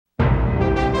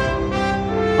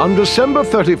On December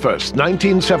 31st,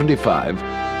 1975,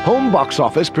 Home Box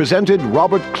Office presented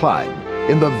Robert Klein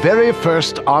in the very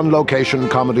first on-location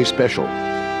comedy special.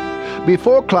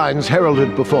 Before Klein's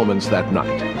heralded performance that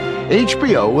night,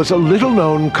 HBO was a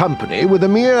little-known company with a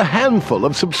mere handful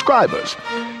of subscribers.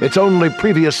 Its only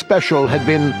previous special had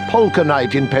been Polka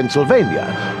Night in Pennsylvania,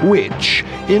 which,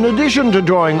 in addition to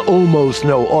drawing almost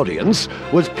no audience,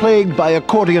 was plagued by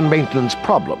accordion maintenance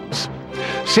problems.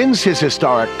 Since his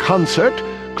historic concert,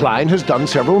 Klein has done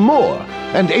several more,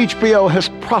 and HBO has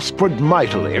prospered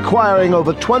mightily, acquiring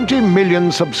over 20 million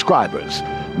subscribers,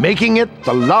 making it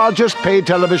the largest paid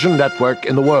television network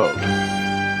in the world.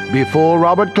 Before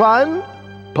Robert Klein,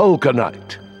 Polka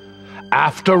Night.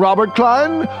 After Robert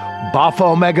Klein, Buff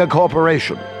Omega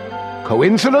Corporation.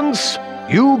 Coincidence?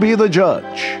 You be the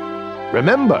judge.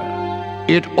 Remember,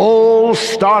 it all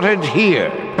started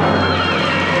here.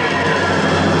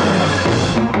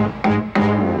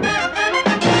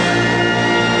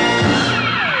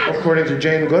 According to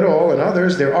Jane Goodall and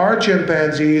others, there are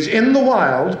chimpanzees in the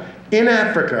wild in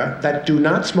Africa that do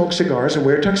not smoke cigars and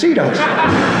wear tuxedos.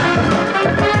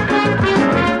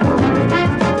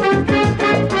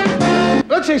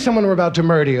 Let's say someone were about to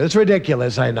murder you. It's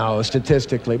ridiculous, I know,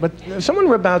 statistically, but if someone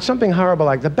were about something horrible,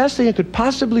 like the best thing you could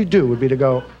possibly do would be to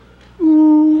go,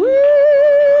 ooh.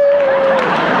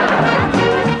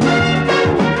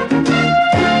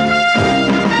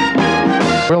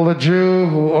 Will the Jew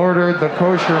who ordered the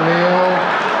kosher meal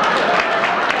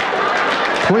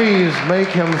please make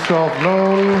himself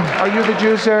known? Are you the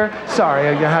Jew, sir? Sorry,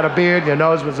 you had a beard, your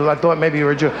nose was, I thought maybe you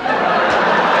were a Jew.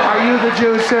 Are you the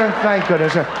Jew, sir? Thank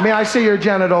goodness, sir. May I see your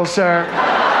genitals, sir?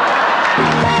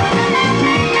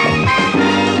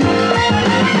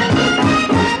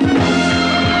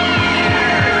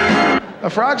 The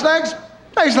frog's legs?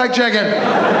 Tastes like chicken.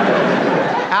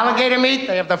 Alligator meat?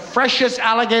 They have the freshest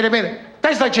alligator meat.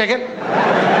 Tastes like chicken.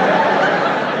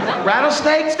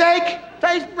 Rattlesnake steak?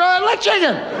 Tastes like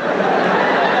chicken.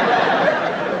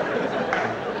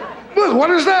 Look,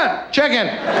 what is that? Chicken.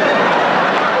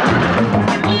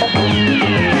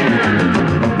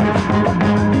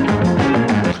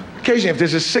 Occasionally, if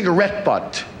there's a cigarette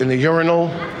butt in the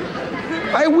urinal,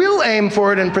 I will aim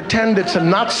for it and pretend it's a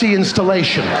Nazi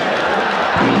installation.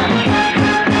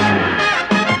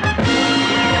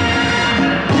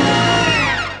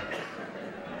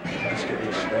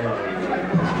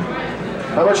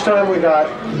 How much time we got?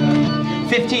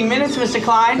 15 minutes, Mr.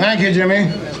 Klein. Thank you,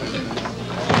 Jimmy.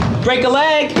 Break a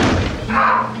leg.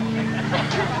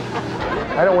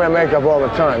 I don't wear makeup all the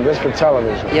time, just for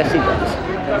television. Yes, he does.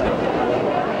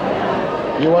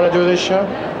 You want to do this show?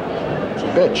 It's a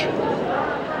bitch.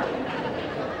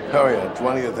 Oh yeah,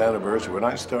 20th anniversary. When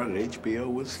I started,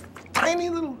 HBO was tiny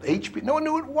little HBO. No one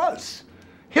knew what it was.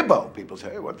 Hibbo, people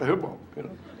say. Hey, what the hibbo? You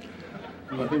know.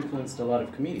 You've influenced a lot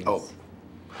of comedians. Oh.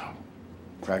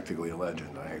 Practically a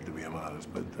legend, I hate to be modest,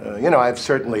 but, you know, I've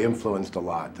certainly influenced a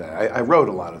lot. I wrote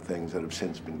a lot of things that have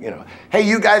since been, you know, hey,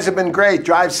 you guys have been great,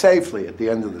 drive safely. At the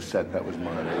end of the set, that was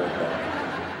mine. I wrote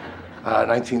that.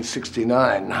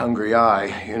 1969, Hungry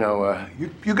Eye, you know,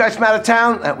 you guys from out of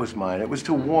town? That was mine. It was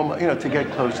to warm, you know, to get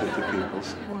closer to people.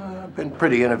 So, I've been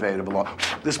pretty innovative along.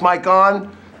 This mic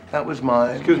on? That was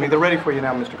mine. Excuse me, they're ready for you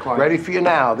now, Mr. Klein. Ready for you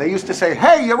now. They used to say,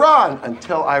 hey, you're on,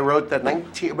 until I wrote that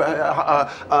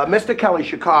Mr. Kelly,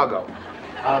 Chicago.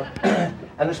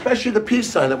 And especially the peace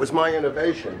sign, that was my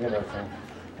innovation, you know.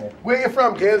 Where you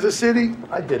from, Kansas City?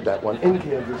 I did that one, in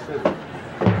Kansas City.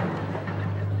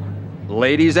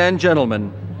 Ladies and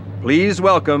gentlemen, please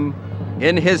welcome,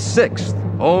 in his 6th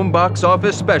Home Box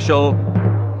Office special,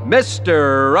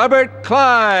 Mr. Robert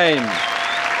Klein.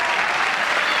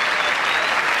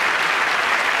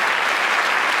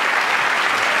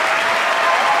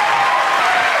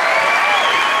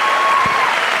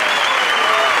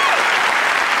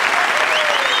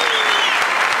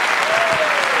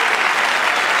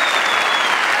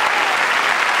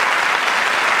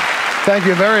 Thank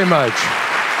you very much.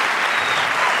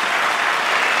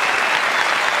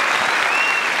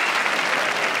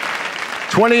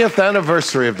 '20th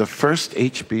anniversary of the first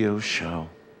HBO show.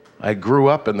 I grew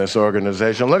up in this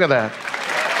organization. Look at that.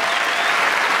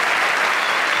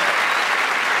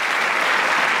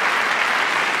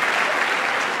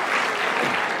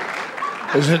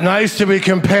 Is it nice to be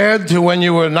compared to when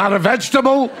you were not a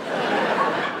vegetable?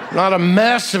 Not a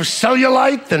mess of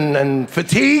cellulite and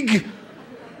fatigue?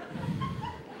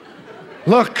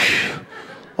 Look,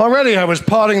 already I was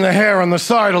parting the hair on the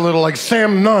side a little like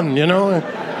Sam Nunn, you know?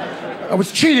 I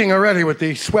was cheating already with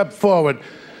the swept forward.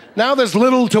 Now there's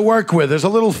little to work with. There's a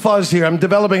little fuzz here. I'm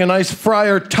developing a nice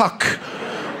friar tuck,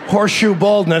 horseshoe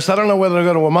baldness. I don't know whether to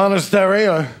go to a monastery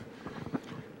or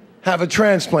have a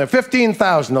transplant.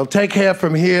 15,000. They'll take hair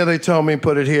from here, they told me,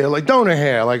 put it here. Like donor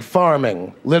hair, like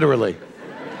farming, literally.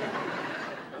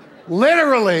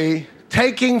 Literally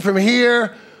taking from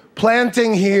here,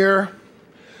 planting here,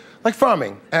 like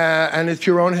farming. And it's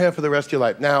your own hair for the rest of your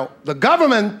life. Now, the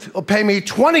government will pay me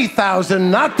 $20,000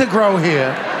 not to grow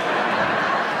here.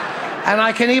 And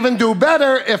I can even do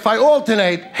better if I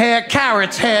alternate hair,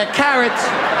 carrots, hair, carrots.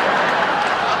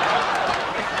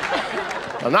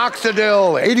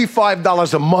 Minoxidil,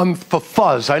 $85 a month for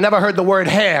fuzz. I never heard the word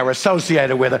hair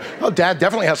associated with it. Oh, Dad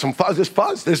definitely has some fuzz. There's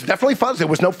fuzz. There's definitely fuzz. There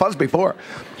was no fuzz before.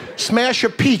 Smash a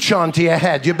peach onto your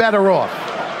head. You're better off.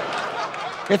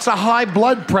 It's a high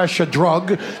blood pressure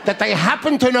drug that they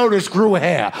happen to notice grew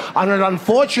hair on an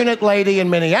unfortunate lady in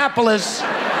Minneapolis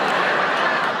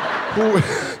who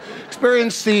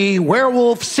experienced the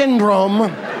werewolf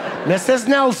syndrome. Mrs.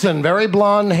 Nelson, very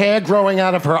blonde hair growing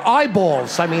out of her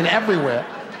eyeballs, I mean everywhere.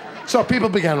 So people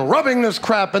began rubbing this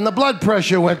crap and the blood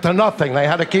pressure went to nothing. They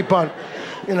had to keep on,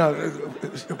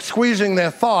 squeezing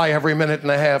their thigh every minute and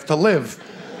a half to live.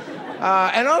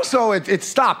 And also it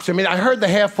stops. I mean, I heard the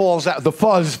hair falls out, the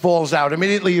fuzz falls out.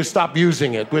 Immediately you stop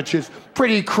using it, which is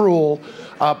pretty cruel.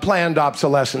 Planned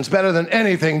obsolescence, better than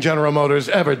anything General Motors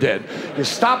ever did. You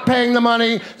stop paying the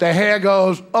money, the hair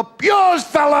goes, up yours,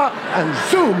 fella,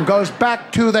 and zoom, goes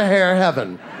back to the hair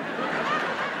heaven.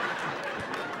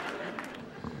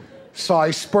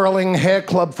 Cy Sperling, Hair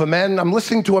Club for Men. I'm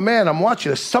listening to a man, I'm watching,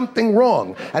 there's something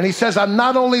wrong. And he says, I'm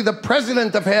not only the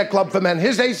president of Hair Club for Men,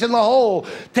 his ace in the hole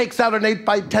takes out an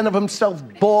 8x10 of himself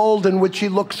bald, in which he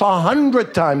looks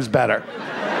 100 times better.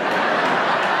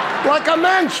 Like a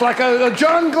mensch, like a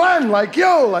John Glenn, like you.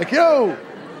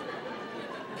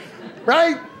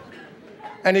 Right?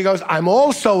 And he goes, I'm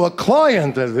also a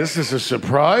client. This is a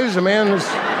surprise. A man is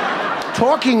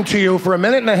talking to you for a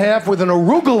minute and a half with an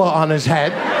arugula on his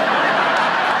head.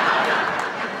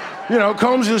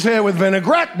 Combs his hair with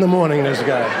vinaigrette in the morning, this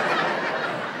guy.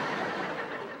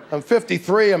 I'm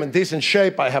 53, I'm in decent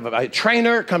shape. I have a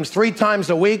trainer, comes 3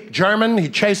 times a week, German. He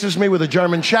chases me with a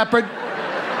German Shepherd.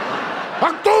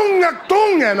 Achtung,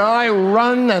 achtung, and I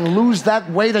run and lose that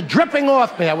weight dripping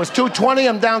off me. I was 220,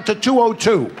 I'm down to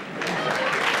 202.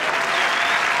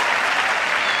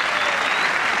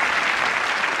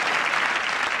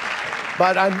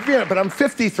 But I'm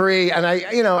 53, and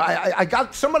I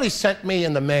got, somebody sent me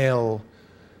in the mail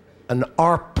an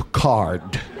ARP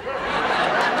card.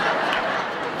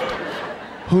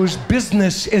 Whose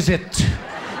business is it?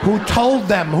 Who told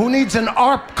them? Who needs an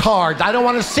ARP card? I don't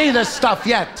want to see this stuff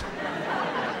yet.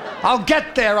 I'll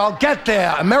get there.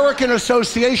 American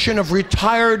Association of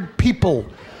Retired People.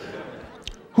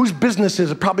 Whose business is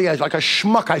it? Probably like a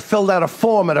schmuck. I filled out a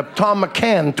form at a Tom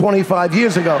McCann 25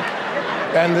 years ago.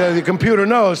 And the computer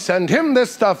knows, send him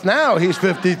this stuff now. He's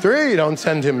 53. Don't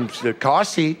send him the car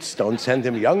seats. Don't send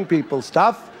him young people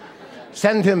stuff.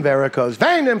 Send him varicose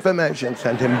vein information.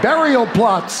 Send him burial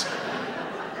plots.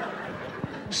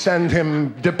 Send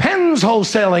him Depends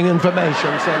wholesaling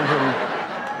information. Send him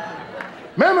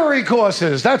memory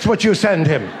courses, that's what you send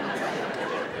him.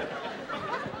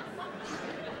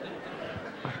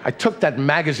 I took that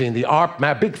magazine, the ARP,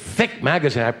 big thick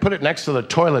magazine, I put it next to the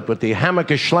toilet with the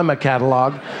Hammacher Schlemmer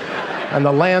catalog and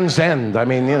the Land's End. I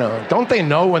mean, don't they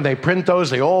know when they print those,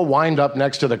 they all wind up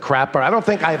next to the crapper? I don't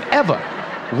think I've ever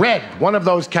read one of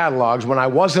those catalogs when I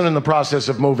wasn't in the process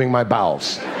of moving my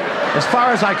bowels, as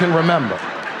far as I can remember.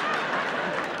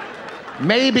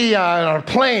 Maybe on a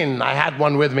plane, I had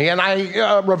one with me, and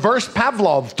reverse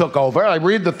Pavlov took over. I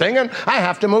read the thing, and I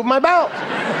have to move my bowels.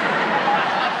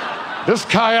 This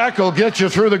kayak will get you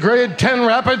through the grade 10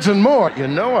 rapids and more.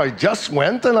 I just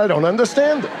went, and I don't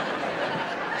understand it.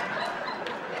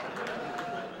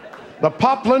 The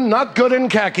poplin, not good in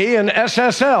khaki, and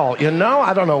SSL.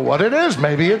 I don't know what it is.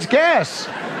 Maybe it's gas.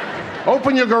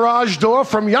 Open your garage door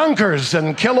from Yonkers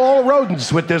and kill all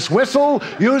rodents with this whistle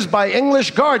used by English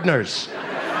gardeners.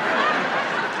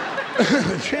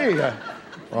 Gee,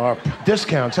 ARP.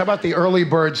 Discounts. How about the early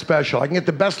bird special? I can get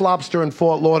the best lobster in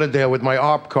Fort Lauderdale with my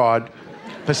ARP card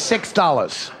for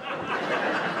 $6.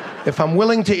 If I'm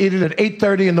willing to eat it at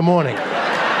 8:30 in the morning.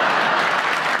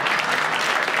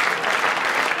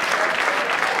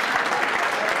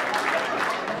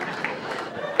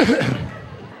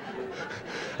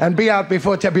 And be out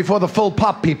before the full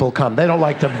pop people come. They don't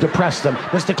like to depress them.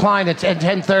 Mr. Klein, it's at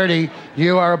 10:30.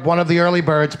 You are one of the early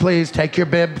birds. Please take your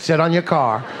bib, sit on your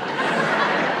car.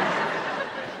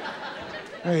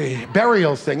 Hey,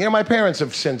 burials thing. My parents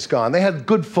have since gone. They had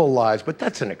good full lives, but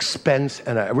that's an expense,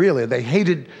 and really, they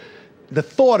hated the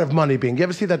thought of money being, you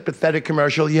ever see that pathetic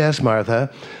commercial? Yes,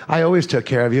 Martha, I always took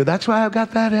care of you. That's why I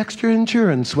got that extra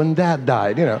insurance when Dad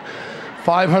died, you know.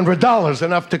 $500,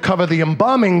 enough to cover the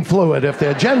embalming fluid if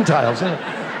they're Gentiles. You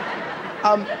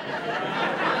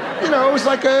know, it was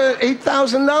like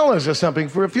 $8,000 or something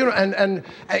for a funeral. And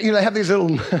you know, they have these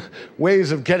little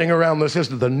ways of getting around the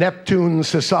system. The Neptune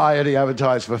Society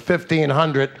advertised for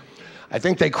 $1,500. I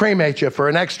think they cremate you for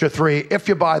an extra $3 if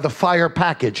you buy the fire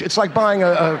package. It's like buying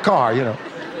a car, you know.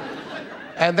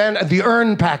 And then the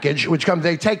urn package, which comes,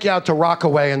 they take you out to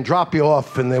Rockaway and drop you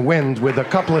off in the wind with a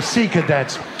couple of sea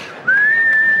cadets.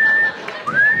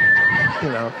 You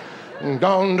know,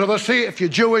 going to the sea. If you're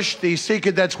Jewish, the sea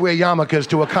cadets wear yarmulkes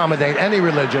to accommodate any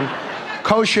religion.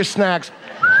 Kosher snacks.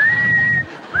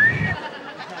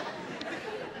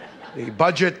 The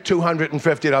budget,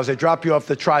 $250. They drop you off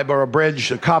the Triborough Bridge.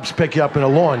 The cops pick you up in a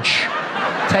launch,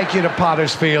 take you to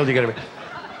Potter's Field.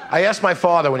 I asked my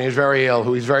father when he was very ill,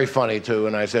 who he's very funny too,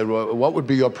 and I said, well, what would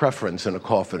be your preference in a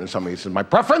coffin? And somebody said, my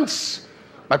preference?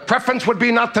 My preference would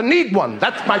be not to need one.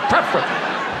 That's my preference.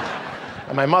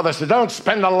 And my mother said, don't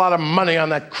spend a lot of money on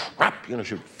that crap. You know,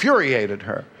 she infuriated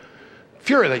her.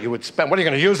 Fury that you would spend. What, are you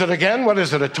going to use it again? What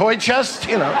is it, a toy chest?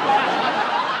 You know.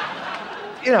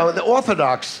 You know, the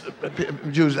Orthodox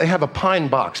Jews, they have a pine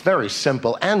box, very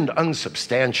simple and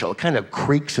unsubstantial. It kind of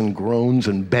creaks and groans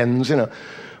and bends, you know,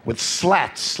 with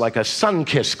slats like a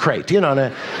sun-kissed crate, you know.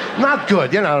 Not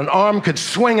good, you know. An arm could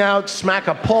swing out, smack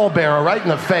a pallbearer right in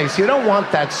the face. You don't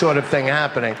want that sort of thing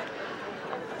happening.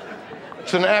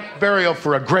 It's an apt burial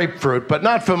for a grapefruit, but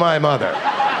not for my mother.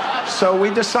 So we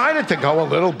decided to go a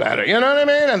little better, you know what I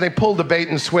mean? And they pulled the bait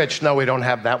and switch. No, we don't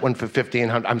have that one for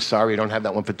 $1,500. I'm sorry, we don't have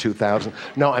that one for $2,000.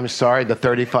 No, I'm sorry, the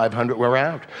 $3,500, we're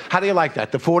out. How do you like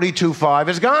that? The $42,500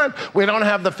 is gone. We don't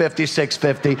have the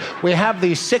 $5,650. We have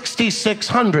the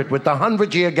 $6,600 with the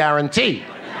 100-year guarantee.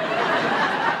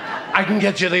 I can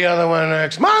get you the other one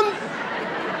next month.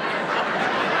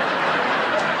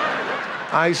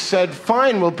 I said,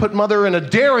 fine, we'll put Mother in a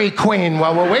Dairy Queen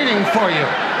while we're waiting for you.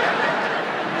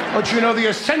 But you know the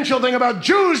essential thing about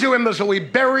Jews, you imbecile, we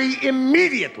bury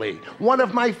immediately. One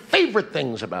of my favorite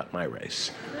things about my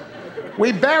race.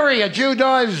 We bury. A Jew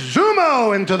dies,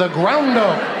 zoomo into the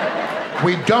groundo.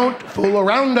 We don't fool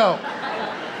aroundo.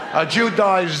 A Jew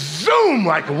dies, zoom,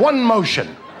 like one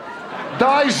motion.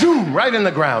 Die, zoom, right in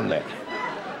the ground there.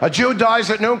 A Jew dies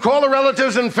at noon. Call the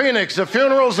relatives in Phoenix. The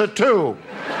funeral's at 2.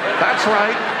 That's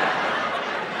right.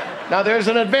 Now, there's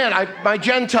an advantage. My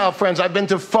Gentile friends, I've been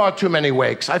to far too many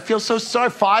wakes. I feel so sorry.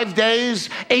 5 days,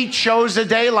 8 shows a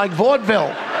day, like vaudeville.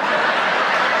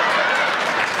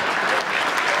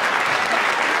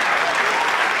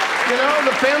 You know,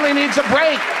 the family needs a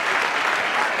break.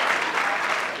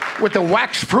 With the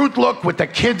wax fruit look, with the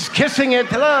kids kissing it.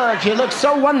 Look, she looks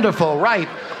so wonderful, right?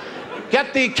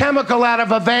 Get the chemical out of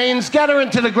her veins, get her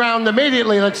into the ground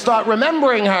immediately. Let's start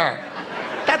remembering her.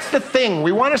 That's the thing.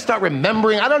 We want to start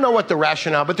remembering. I don't know what the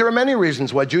rationale, but there are many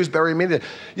reasons why Jews bury immediately.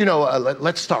 You know,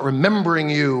 let's start remembering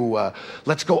you.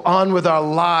 Let's go on with our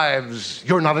lives.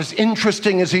 You're not as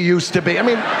interesting as you used to be. I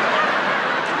mean,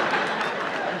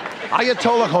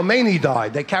 Ayatollah Khomeini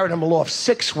died. They carried him aloft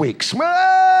 6 weeks.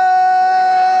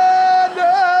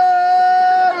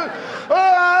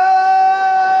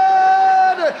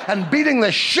 And beating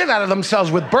the shit out of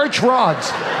themselves with birch rods.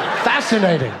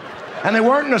 Fascinating. And they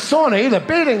weren't in a sauna either,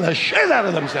 beating the shit out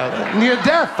of themselves. Near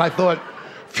death, I thought, a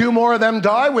few more of them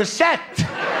die, we're set.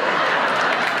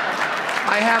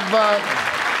 I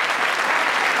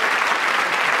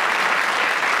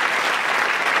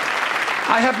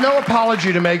have no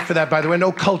apology to make for that, by the way,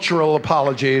 no cultural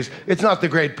apologies. It's not the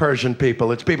great Persian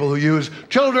people. It's people who use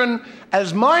children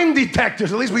as mine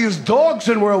detectors. At least we used dogs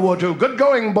in World War II. Good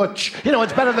going, Butch. You know,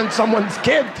 it's better than someone's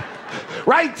kid.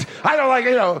 Right? I don't like,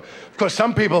 you know, of course,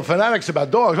 some people, fanatics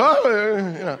about dogs.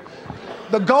 Oh, you know.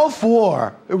 The Gulf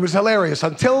War, it was hilarious.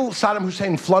 Until Saddam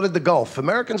Hussein flooded the Gulf,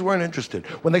 Americans weren't interested.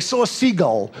 When they saw a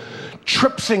seagull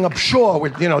tripsing upshore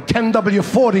with, you know,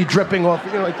 10W40 dripping off,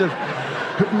 you know, like this,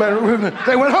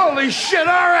 they went, holy shit,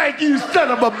 all right, you son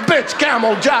of a bitch,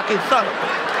 camel jockey, son of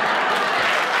a...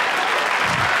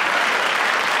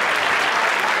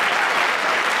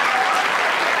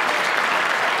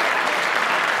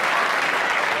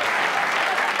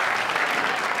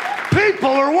 People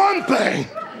are one thing,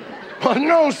 but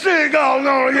no seagull,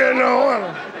 no, you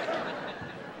know.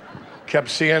 Kept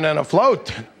CNN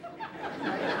afloat.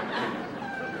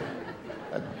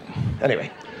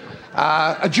 Anyway,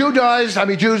 a Jew dies. I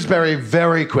mean, Jews bury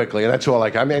very quickly, and that's all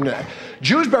I mean,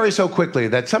 Jews bury so quickly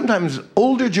that sometimes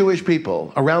older Jewish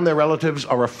people around their relatives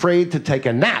are afraid to take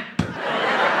a nap.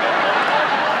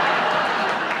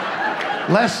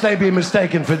 lest they be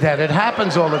mistaken for dead. It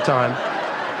happens all the time.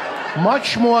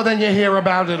 Much more than you hear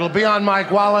about. It'll be on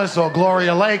Mike Wallace or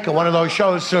Gloria Lake or one of those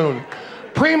shows soon.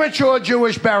 Premature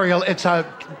Jewish burial. It's an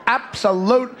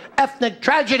absolute ethnic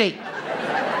tragedy.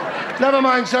 Never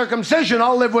mind circumcision,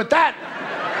 I'll live with that.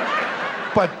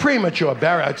 But premature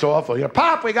burial, it's awful. You know,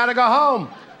 Pop, we gotta go home.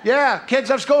 Yeah, kids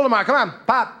have school tomorrow. Come on,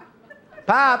 Pop.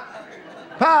 Pop.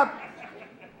 Pop.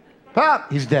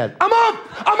 Pop. He's dead. I'm up!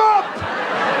 I'm up!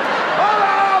 I'm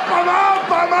up! I'm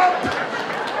up! I'm up!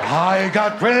 I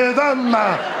got rhythm.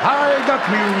 I got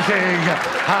music.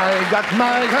 I got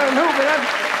my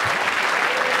Hoover.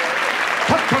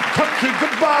 Tut-tut-tutty,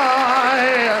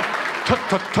 goodbye.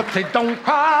 Tut-tut-tutty, don't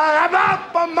cry. I'm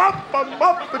up, I'm up, I'm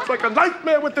up. It's like a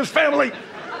nightmare with this family.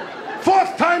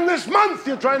 4th time this month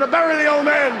you're trying to bury the old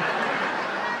man.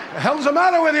 The hell's the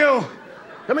matter with you?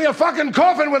 Give me a fucking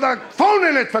coffin with a phone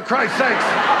in it, for Christ's sakes.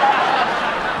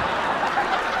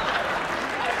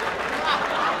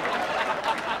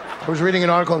 I was reading an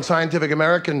article in Scientific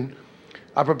American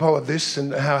apropos of this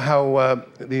and how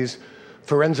these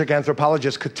forensic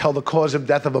anthropologists could tell the cause of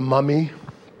death of a mummy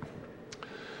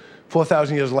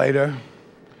 4,000 years later.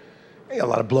 You got a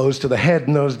lot of blows to the head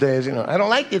in those days. You know, I don't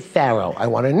like this pharaoh. I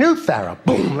want a new pharaoh.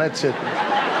 Boom, that's it.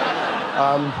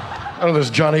 I know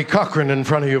there's Johnny Cochran in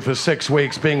front of you for 6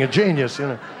 weeks being a genius, you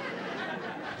know.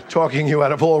 Talking you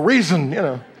out of all reason, you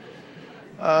know.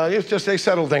 It's just they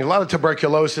settled things. A lot of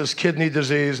tuberculosis, kidney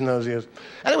disease in those years.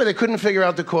 Anyway, they couldn't figure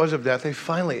out the cause of death. They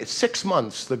finally, it's 6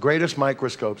 months, the greatest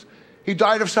microscopes. He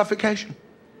died of suffocation,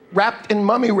 wrapped in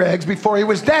mummy rags before he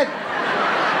was dead.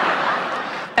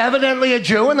 Evidently a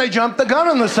Jew, and they jumped the gun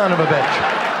on the son of a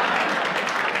bitch.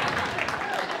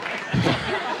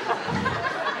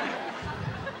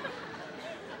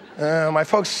 My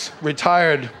folks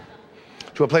retired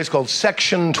to a place called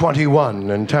Section 21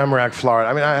 in Tamarack, Florida.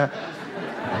 I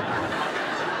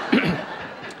mean,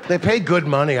 they paid good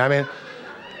money. I mean,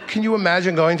 can you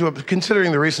imagine going to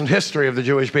considering the recent history of the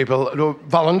Jewish people,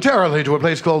 voluntarily to a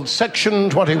place called Section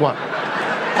 21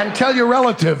 and tell your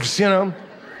relatives, you know?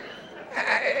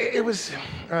 It was,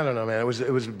 I don't know, man. It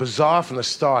was bizarre from the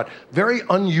start. Very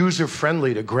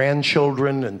unuser-friendly to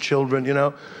grandchildren and children, you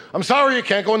know. I'm sorry you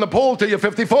can't go in the pool till you're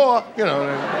 54, you know.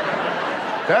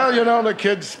 Well, you know, the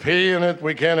kids pee in it.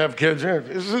 We can't have kids.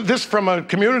 This from a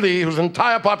community whose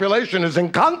entire population is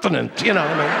incontinent, you know.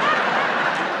 I mean.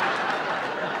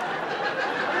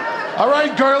 All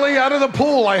right, girlie, out of the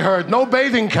pool, I heard. No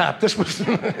bathing cap. This was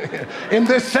in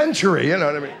this century, you know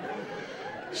what I mean?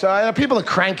 So people are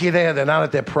cranky there. They're not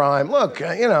at their prime. Look,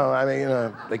 you know, I mean, you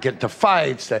know, they get into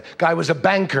fights. The guy was a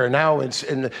banker. Now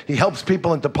he helps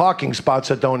people into parking spots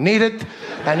that don't need it.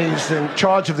 And he's in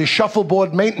charge of the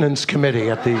shuffleboard maintenance committee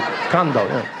at the condo.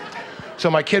 Yeah.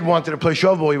 So my kid wanted to play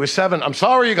shovelboard. He was 7. I'm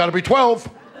sorry, you got to be 12.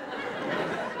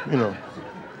 You know.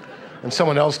 And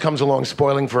someone else comes along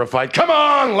spoiling for a fight. Come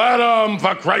on, let him,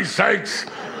 for Christ's sakes.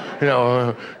 You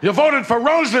know, you voted for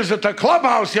roses at the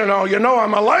clubhouse, you know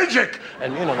I'm allergic.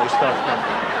 And, you know, they start.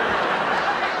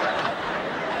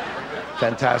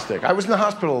 Fantastic. I was in the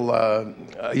hospital a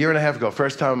year and a half ago,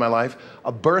 first time in my life.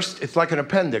 A burst, it's like an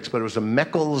appendix, but it was a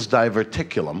Meckel's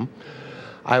diverticulum.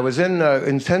 I was in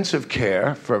intensive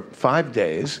care for 5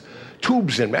 days.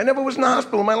 Tubes in me. I never was in the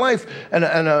hospital in my life. And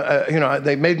you know,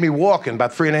 they made me walk in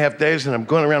about 3.5 days, and I'm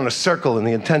going around in a circle in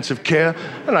the intensive care,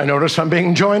 and I notice I'm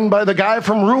being joined by the guy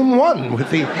from room 1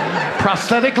 with the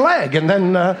prosthetic leg. And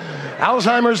then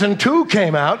Alzheimer's in 2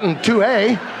 came out, and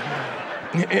 2A.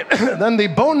 Then the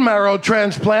bone marrow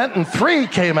transplant in 3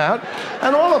 came out,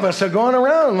 and all of us are going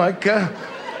around like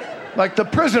the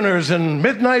prisoners in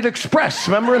Midnight Express,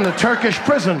 remember, in the Turkish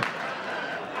prison.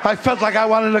 I felt like I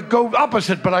wanted to go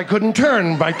opposite, but I couldn't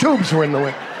turn. My tubes were in the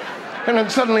way. And then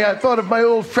suddenly I thought of my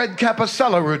old Fred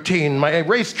Capicella routine, my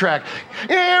racetrack.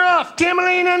 You're off,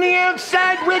 Timberline on the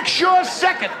outside, Rick Shaw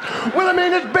second. Will a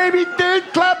minute, baby,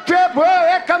 third, claptrap, whoa,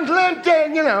 here comes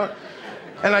Linton, you know.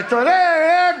 And I thought, hey,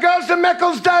 there goes the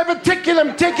Meckel's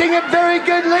diverticulum, taking a very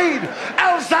good lead.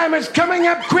 Alzheimer's coming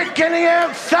up quick on the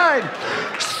outside.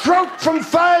 Stroke from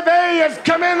 5A has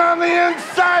come in on the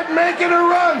inside, making a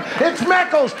run. It's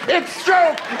Meckel's, it's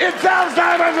Stroke, it's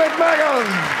Alzheimer's with Meckel's.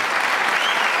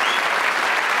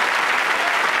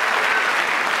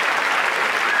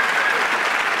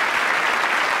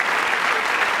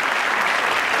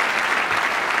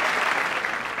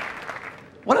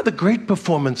 One of the great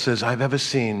performances I've ever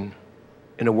seen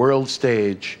in a world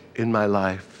stage in my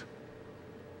life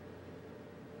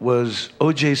was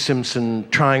O.J. Simpson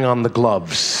trying on the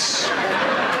gloves.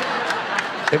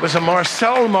 It was a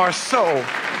Marcel Marceau.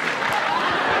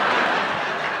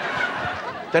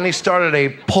 Then he started a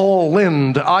Paul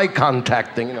Lind eye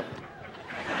contacting, you know.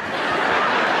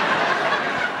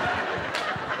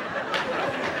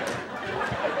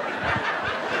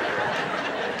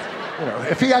 You know,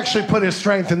 if he actually put his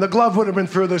strength in, the glove would have been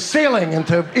through the ceiling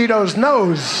into Ito's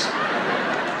nose.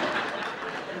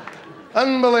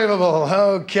 Unbelievable.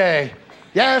 Okay.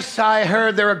 Yes, I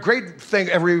heard there are great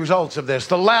results of this.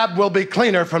 The lab will be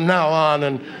cleaner from now on,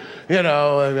 and, you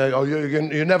know,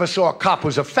 you never saw a cop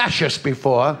who's a fascist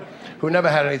before, who never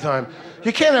had any time.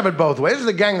 You can't have it both ways. This is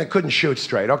a gang that couldn't shoot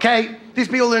straight, okay? These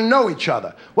people didn't know each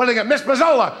other. What do they get? Miss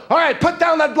Mazzola, all right, put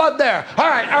down that blood there. All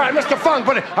right, Mr. Funk,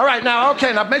 put it. All right, now,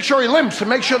 okay, now make sure he limps and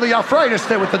make sure the arthritis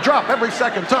there with the drop every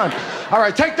second time. All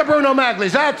right, take the Bruno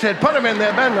Magli's, that's it. Put him in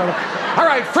there, bend him. All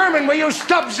right, Furman, will you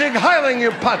stop zig-heiling, you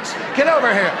putz? Get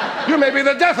over here. You may be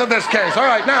the death of this case. All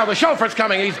right, now, the chauffeur's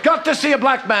coming. He's got to see a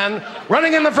black man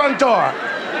running in the front door.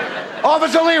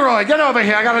 Officer Leroy, get over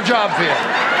here. I got a job for you.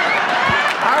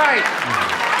 All right.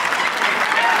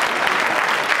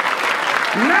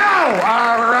 Now,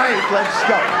 all right, let's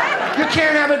go. You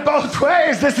can't have it both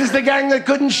ways. This is the gang that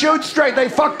couldn't shoot straight. They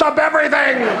fucked up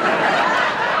everything.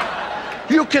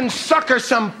 You can sucker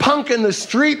some punk in the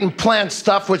street and plant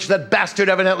stuff, which that bastard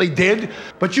evidently did,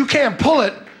 but you can't pull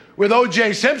it with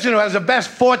O.J. Simpson, who has the best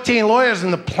 14 lawyers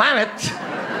on the planet.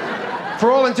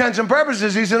 For all intents and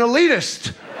purposes, he's an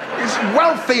elitist. He's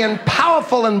wealthy and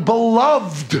powerful and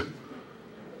beloved.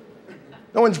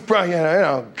 No one's,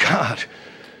 God.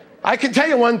 I can tell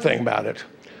you one thing about it.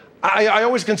 I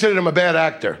always considered him a bad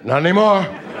actor. Not anymore.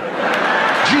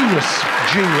 Genius.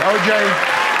 O.J.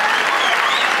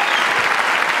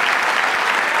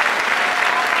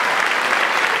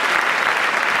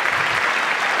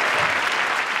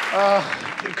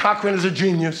 Cochran is a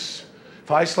genius. If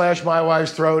I slash my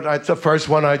wife's throat, it's the first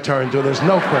one I turn to. There's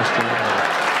no question about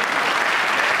it.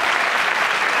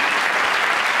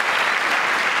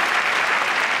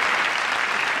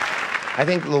 I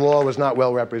think the law was not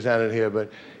well represented here,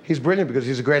 but he's brilliant because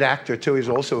he's a great actor, too. He's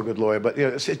also a good lawyer. But you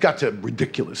know, it got to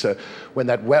ridiculous when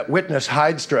that witness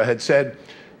Heidstra had said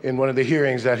in one of the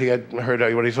hearings that he had heard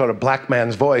what he thought a black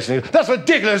man's voice. And he goes, "That's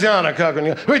ridiculous, Your Honor,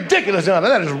 Cochran. Ridiculous, Your Honor.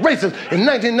 That is racist. In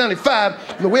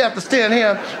 1995, we have to stand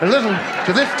here and listen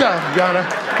to this stuff, Your Honor.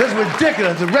 This is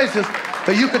ridiculous. It's racist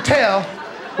that you could tell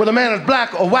whether a man is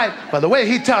black or white by the way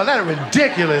he talks. That is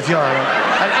ridiculous, Your Honor.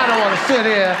 And I don't want to sit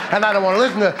here and I don't want to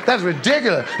listen to it. That's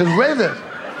ridiculous. It's racist."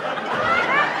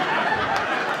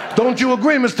 Don't you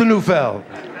agree, Mr. Neufeld?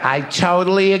 I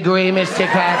totally agree, Mr.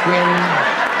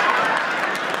 Cochran.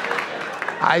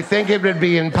 I think it would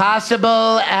be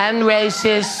impossible and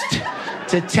racist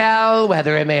to tell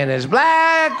whether a man is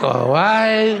black or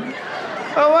white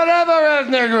or whatever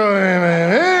ethnic group he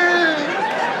may be.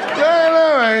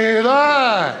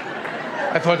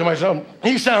 I thought to myself,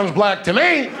 he sounds black to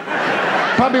me.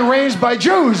 Probably raised by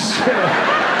Jews.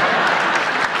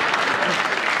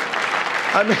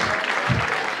 I mean,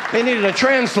 they needed a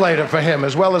translator for him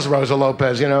as well as Rosa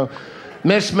Lopez, you know.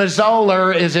 Miss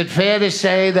Mazzola, is it fair to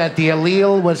say that the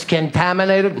allele was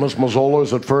contaminated? Miss Mazzola,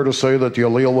 is it fair to say that the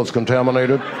allele was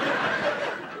contaminated?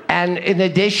 And in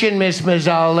addition, Miss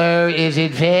Mazzola, is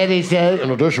it fair to say... In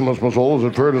addition, Miss Mazzola, is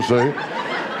it fair to say...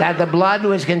 that the blood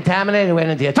was contaminated, went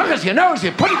into your tuchus, your nose,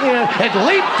 you put it in, it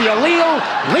leaped, the allele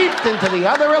leaped into the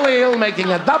other allele,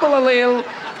 making a double allele.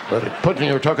 But it put in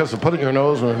your tuchus and put it in your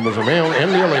nose, and it was a male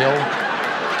in the allele,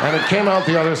 and it came out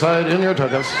the other side in your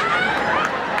tuchus.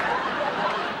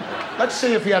 Let's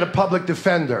see if he had a public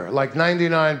defender, like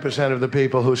 99% of the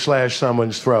people who slash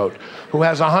someone's throat, who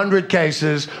has 100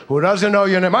 cases, who doesn't know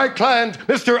your name. My client,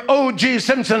 Mr. O.G.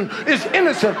 Simpson, is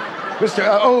innocent. Mr.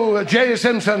 O.J.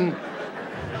 Simpson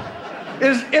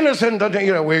is innocent.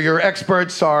 You know, where your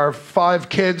experts are 5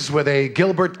 kids with a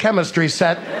Gilbert chemistry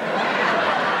set.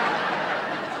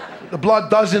 The blood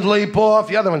doesn't leap off.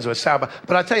 The other ones were sour.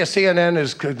 But I tell you, CNN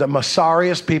is the most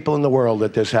sorriest people in the world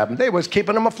that this happened. They was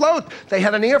keeping them afloat. They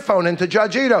had an earphone into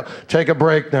Judge Ito. Take a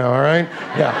break now, all right?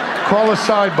 Yeah. Call a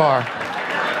sidebar.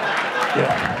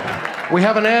 Yeah. We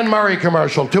have an Anne Murray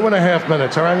commercial, 2.5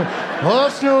 minutes, all right? Oh,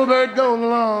 snowbird going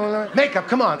along. Makeup,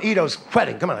 come on. Ito's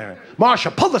sweating. Come on.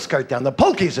 Marsha, pull the skirt down. The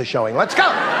polkies are showing. Let's go.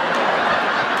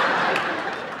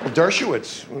 Well,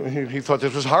 Dershowitz, he thought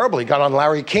this was horrible. He got on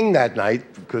Larry King that night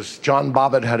because John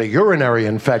Bobbitt had a urinary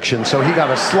infection, so he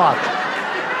got a slot.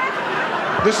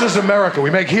 This is America. We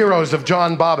make heroes of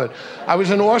John Bobbitt. I was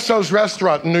in Orso's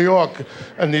restaurant in New York,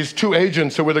 and these 2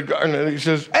 agents are with a guy, and he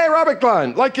says, "Hey, Robert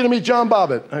Klein, like you to meet John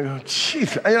Bobbitt." I go,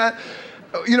 "Jeez."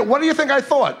 You know, what do you think I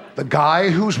thought? The guy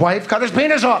whose wife cut his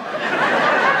penis off.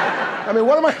 I mean,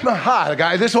 what am I? Hi, the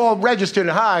guy. This all registered.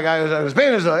 Hi, guy. His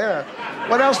penis off. Yeah.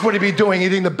 What else would he be doing?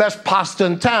 Eating the best pasta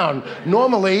in town.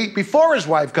 Normally, before his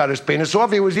wife cut his penis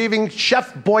off, he was eating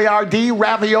Chef Boyardee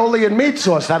ravioli and meat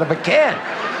sauce out of a can.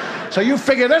 So you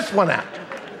figure this one out.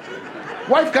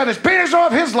 Wife got his penis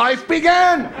off, his life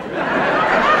began.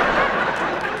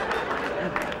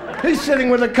 He's sitting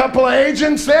with a couple of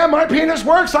agents there. My penis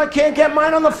works. I can't get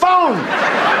mine on the phone.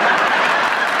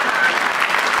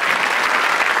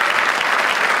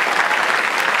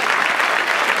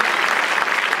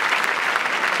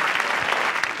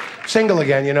 Single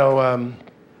again,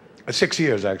 6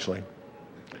 years actually.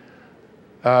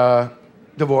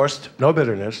 Divorced, no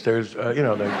bitterness. There's,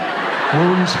 the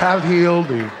wounds have healed.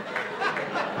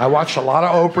 I watched a lot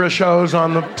of Oprah shows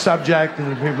on the subject,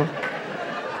 and people.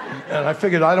 And I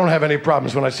figured I don't have any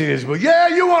problems when I see these people. Yeah,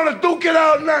 you want to duke it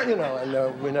out now,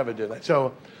 and we never did that.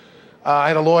 So I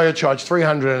had a lawyer charge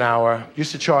 $300 an hour.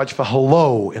 Used to charge for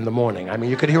hello in the morning. I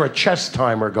mean, you could hear a chess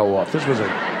timer go off. This was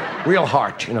a real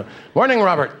heart, Morning,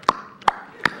 Robert.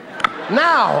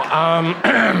 Now,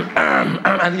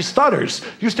 and he stutters.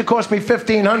 Used to cost me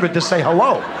 $1,500 to say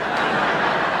hello.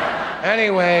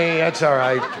 Anyway, that's all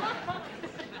right.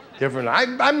 Different.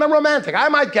 I'm a romantic. I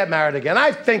might get married again.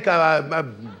 I think of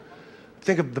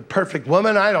the perfect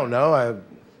woman. I don't know. A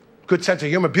good sense of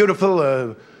humor,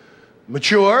 beautiful,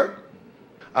 mature,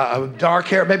 dark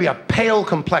hair, maybe a pale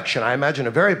complexion. I imagine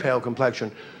a very pale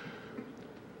complexion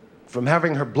from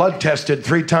having her blood tested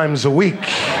 3 times a week.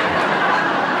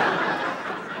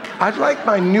 I'd like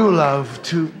my new love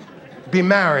to be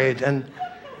married and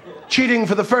cheating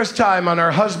for the first time on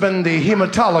her husband, the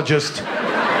hematologist.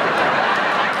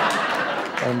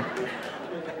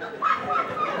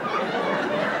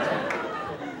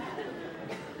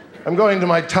 I'm going to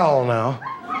my towel now.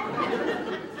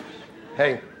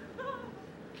 Hey,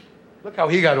 look how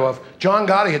he got off. John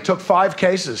Gotti, it took 5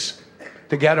 cases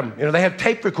to get him. They had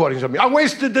tape recordings of me. I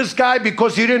wasted this guy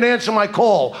because he didn't answer my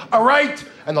call. All right?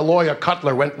 And the lawyer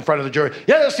Cutler went in front of the jury.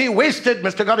 Yes,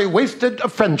 Mr. Gotti wasted a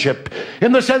friendship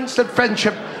in the sense that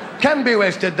friendship can be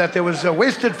wasted, that there was a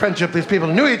wasted friendship. These people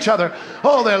knew each other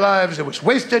all their lives. It was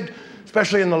wasted,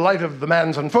 especially in the light of the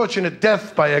man's unfortunate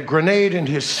death by a grenade in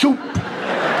his soup.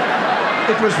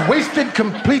 It was wasted,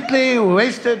 completely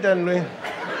wasted, and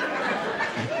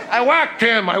I whacked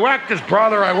him. I whacked his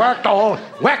brother. I whacked all.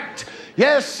 Whacked.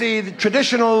 Yes, the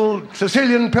traditional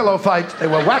Sicilian pillow fight. They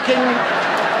were whacking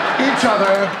each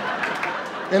other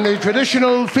in the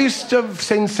traditional feast of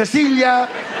St. Cecilia,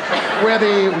 where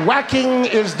the whacking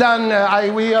is done.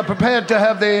 We are prepared to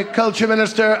have the culture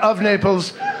minister of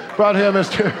Naples brought here,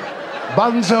 Mr.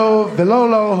 Bonzo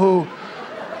Villolo, who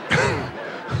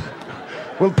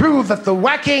will prove that the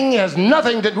whacking has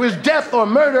nothing to do with death or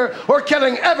murder or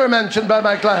killing ever mentioned by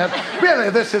my client.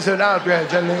 Really, this is an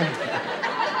outrage.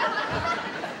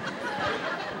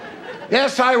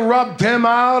 Yes, I rubbed him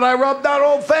out. I rubbed that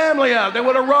whole family out. They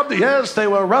would have rubbed. Yes, they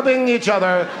were rubbing each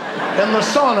other in the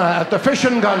sauna at the Fish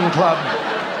and Gun Club.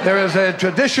 There is a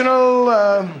traditional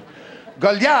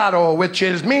Gagliardo, which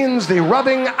means the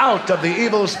rubbing out of the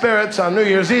evil spirits on New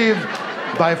Year's Eve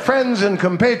by friends and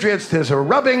compatriots. There's a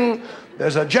rubbing.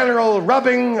 There's a general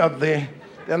rubbing of the...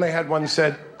 Then they had one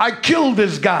said, I killed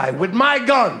this guy with my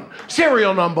gun.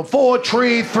 Serial number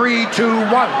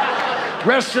 43321.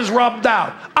 Rest is rubbed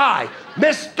out. I,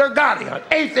 Mr. Gotti, on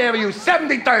 8th Avenue,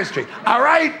 73rd Street. All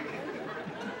right?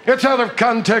 It's out of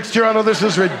context, Your Honor. This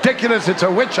is ridiculous. It's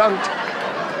a witch hunt.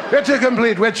 It's a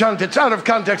complete witch hunt. It's out of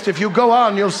context. If you go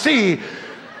on, you'll see,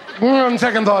 on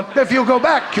second thought, if you go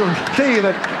back, you'll see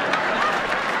that...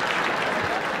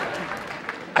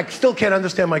 I still can't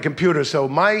understand my computer, so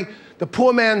the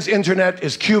poor man's internet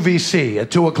is QVC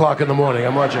at 2 o'clock in the morning.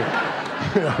 I'm watching.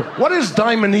 What is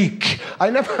Diamonique? I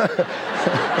never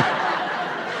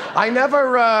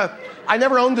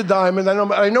owned a diamond.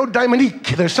 I know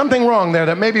Diamonique. There's something wrong there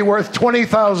that may be worth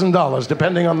 $20,000,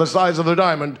 depending on the size of the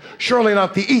diamond. Surely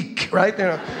not the eek, right?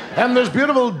 And there's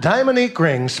beautiful Diamonique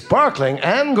rings, sparkling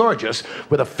and gorgeous,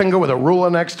 with a finger with a ruler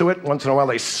next to it. Once in a while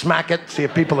they smack it, see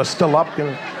if people are still up.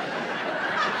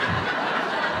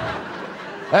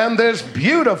 And this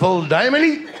beautiful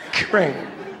Diamonique ring,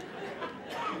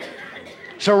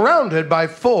 surrounded by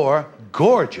 4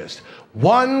 gorgeous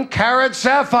 1-carat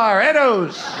sapphire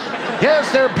edos.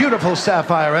 Yes, they're beautiful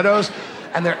sapphire edos,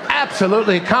 and they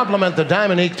absolutely complement the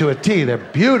Diamonique to a T. They're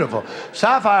beautiful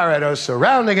sapphire edos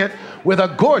surrounding it with a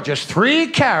gorgeous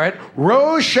 3-carat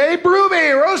rose-shaped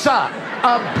ruby rosa.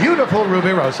 A beautiful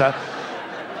ruby rosa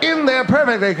in there,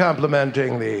 perfectly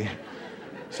complementing the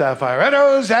sapphire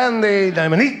edos and the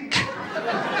Diamonique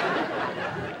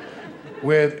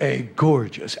with a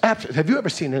gorgeous, have you ever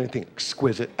seen anything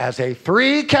exquisite as a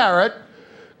 3-carat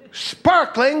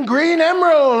sparkling green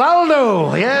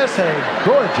emeraldo? Yes, a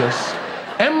gorgeous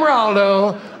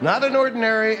emeraldo, not an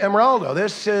ordinary emeraldo.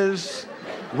 This is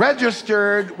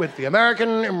registered with the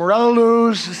American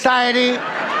Emeraldo Society.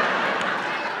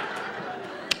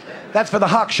 That's for the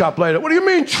hock shop later. What do you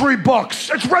mean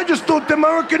 $3? It's registered with the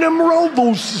American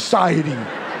Emerald Society.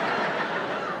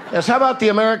 Yes, how about the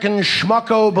American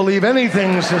Schmucko Believe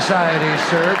Anything Society,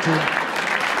 sir?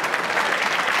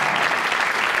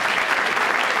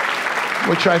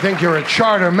 Which I think you're a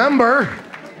charter member.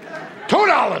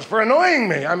 $2 for annoying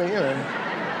me. I mean, you know.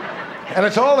 And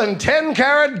it's all in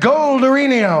 10-karat gold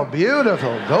Arenio.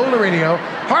 Beautiful. Gold Arenio.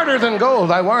 Harder than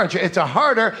gold, I warrant you. It's a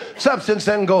harder substance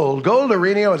than gold. Gold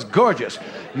Arenio is gorgeous.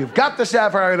 You've got the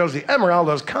sapphire edos, the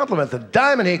emeraldos complement the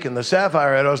diamonique and the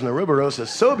sapphire edos and the rubirosa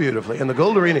so beautifully in the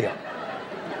gold Arenio.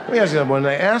 Let me ask you, when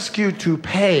they ask you to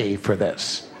pay for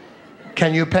this,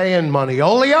 can you pay in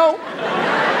money-olio?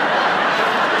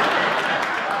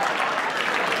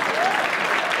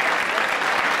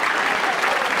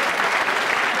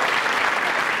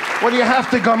 What do you have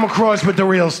to come across with the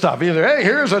real stuff? Either, hey,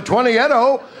 here's a 20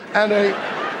 Edo and a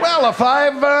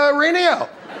 5 Arenio.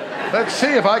 Let's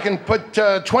see if I can put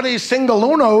 20 single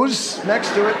unos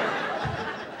next to it.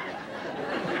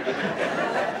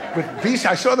 With VCR,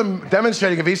 I saw them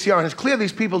demonstrating a VCR, and it's clear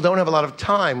these people don't have a lot of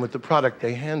time with the product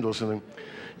they handle. So,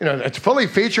 it's fully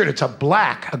featured. It's a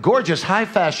gorgeous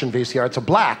high-fashion VCR. It's a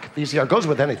black VCR. Goes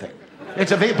with anything.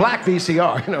 It's a black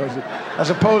VCR,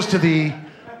 as opposed to the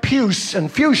puce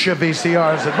and fuchsia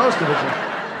VCRs that most of us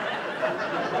are.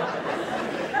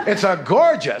 It's a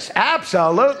gorgeous,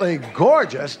 absolutely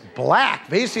gorgeous black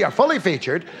VCR, fully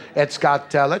featured. It's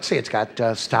got, it's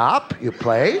got stop, you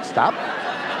play, stop.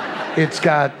 It's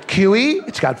got QE,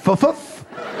 it's got fuff,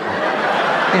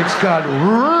 it's got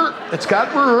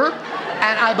rrr,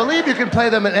 and I believe you can play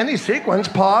them in any sequence.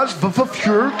 Pause, fuff,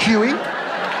 QE,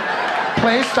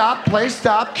 play, stop,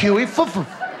 QE, fuff.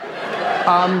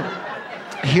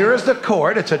 Here is the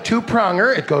cord. It's a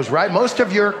two-pronger. It goes right. Most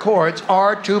of your cords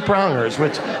are two-prongers,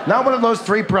 which not one of those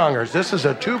three-prongers. This is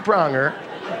a two-pronger,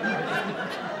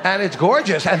 and it's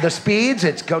gorgeous. And the speeds,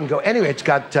 it's going to go anyway. It's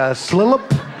got slilip,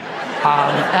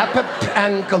 epip,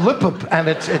 and galipip, and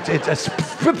it's a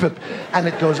spipip, and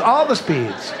it goes all the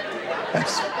speeds.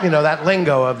 That's that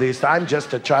lingo of these. I'm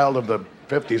just a child of the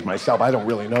 50s myself. I don't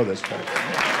really know this. But.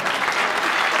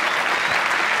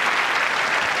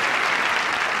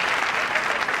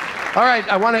 All right,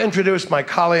 I want to introduce my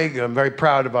colleague. I'm very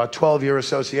proud of our 12-year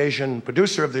association,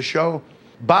 producer of the show,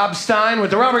 Bob Stein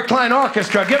with the Robert Klein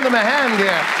Orchestra. Give them a hand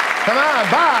here. Come on,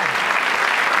 Bob.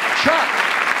 Chuck.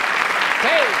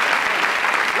 Dave.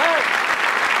 Larry.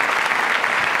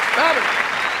 Robert.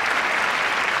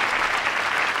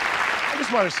 I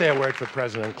just want to say a word for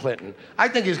President Clinton. I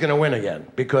think he's going to win again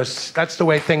because that's the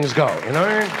way things go, you know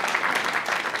what I mean?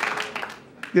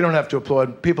 You don't have to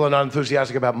applaud. People are not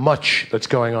enthusiastic about much that's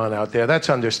going on out there. That's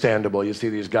understandable. You see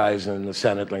these guys in the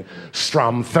Senate, like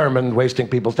Strom Thurmond, wasting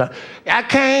people's time. I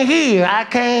can't hear.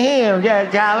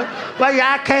 Yeah, well,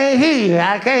 I can't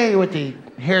hear. With the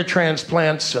hair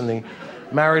transplants and the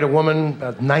married a woman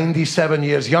about 97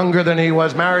 years younger than he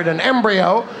was, married an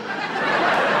embryo,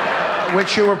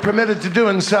 which you were permitted to do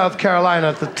in South Carolina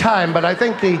at the time. But I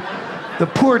think the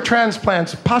poor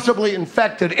transplants possibly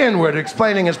infected inward,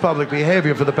 explaining his public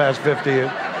behavior for the past 50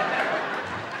 years.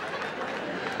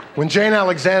 When Jane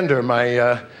Alexander,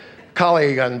 my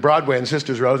colleague on Broadway in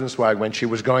Sisters Rosenzweig, when she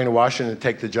was going to Washington to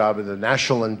take the job of the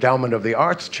National Endowment of the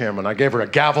Arts chairman, I gave her a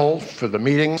gavel for the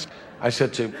meetings. I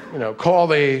said to, call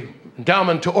the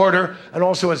endowment to order, and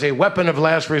also as a weapon of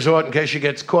last resort in case she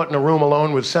gets caught in a room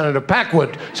alone with Senator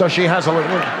Packwood, so she has a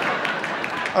little...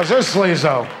 How's this,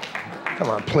 Sleazo? Come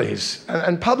on, please.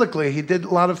 And publicly, he did a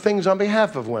lot of things on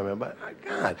behalf of women, but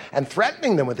God, and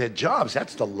threatening them with their jobs,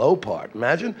 that's the low part.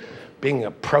 Imagine being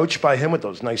approached by him with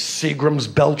those nice Seagram's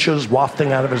belches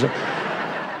wafting out of his...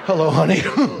 Hello, honey.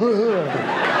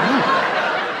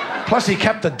 Plus, he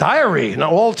kept a diary, an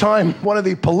all-time, one of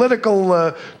the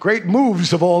political great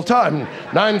moves of all time.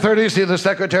 9:30, see the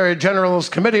Secretary General's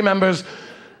committee members.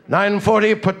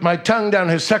 9:40, put my tongue down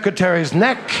his secretary's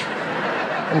neck.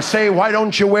 And say, why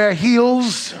don't you wear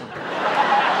heels?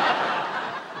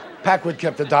 Packwood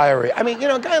kept a diary. I mean,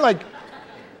 a guy like...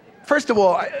 First of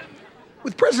all,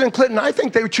 with President Clinton, I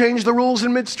think they changed the rules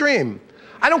in midstream.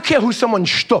 I don't care who someone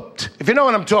shtupped, if you know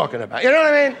what I'm talking about. You know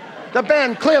what I mean? The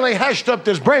man clearly has shtupped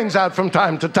his brains out from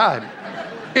time to time.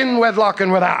 In wedlock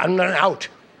and without, and out.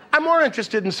 I'm more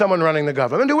interested in someone running the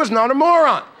government who is not a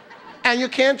moron. And you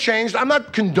can't change. I'm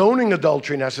not condoning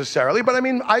adultery necessarily, but I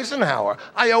mean, Eisenhower.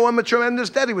 I owe him a tremendous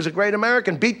debt. He was a great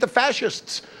American, beat the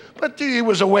fascists. But he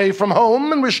was away from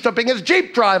home and was stripping his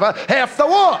Jeep driver half the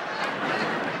war.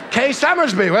 Kay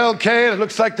Summersby. Well, Kay, it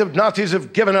looks like the Nazis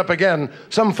have given up again.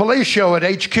 Some fellatio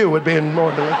at HQ would be in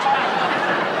more than it.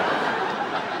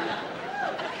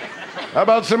 How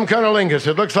about some cunnilingus?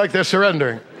 It looks like they're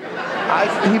surrendering.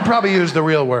 He probably used the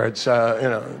real words,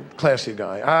 classy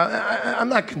guy. I'm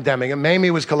not condemning him.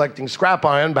 Mamie was collecting scrap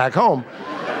iron back home.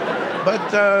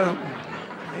 But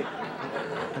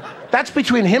that's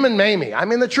between him and Mamie. I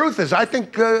mean, the truth is, I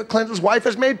think Clinton's wife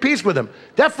has made peace with him.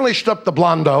 Definitely stopped the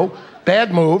blondo.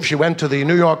 Bad move. She went to the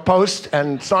New York Post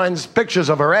and signs pictures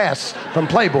of her ass from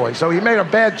Playboy. So he made a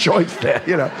bad choice there,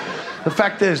 The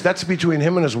fact is, that's between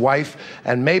him and his wife,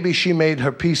 and maybe she made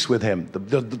her peace with him.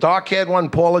 The dark-haired one,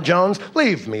 Paula Jones,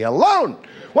 leave me alone.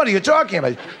 What are you talking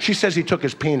about? She says he took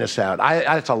his penis out.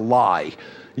 That's a lie.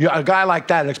 A guy like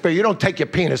that, you don't take your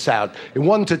penis out.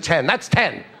 1 to 10, that's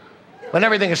 10. When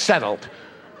everything is settled.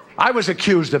 I was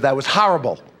accused of that. It was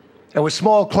horrible. It was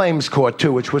small claims court,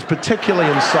 too, which was particularly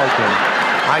insulting.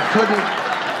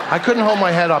 I couldn't hold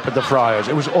my head up at the Friars.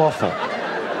 It was awful.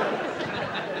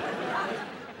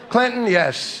 Clinton,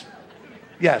 yes.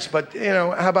 Yes, but,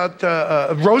 how about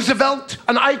Roosevelt?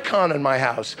 An icon in my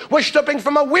house. Was stooping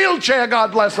from a wheelchair,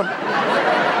 God bless him.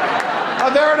 A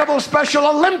veritable Special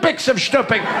Olympics of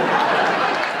stooping.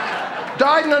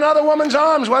 Died in another woman's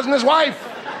arms, wasn't his wife.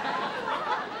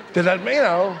 Did that,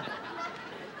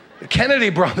 the Kennedy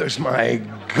brothers, my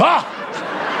God.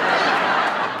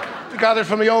 Got it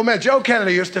from the old man. Joe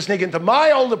Kennedy used to sneak into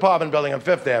my old apartment building on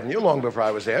Fifth Avenue long before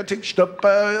I was there, teached up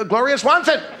Gloria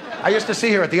Swanson. I used to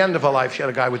see her at the end of her life. She had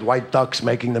a guy with white ducks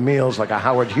making the meals, like a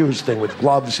Howard Hughes thing with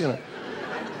gloves, And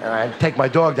I'd take my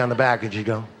dog down the back and she'd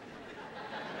go.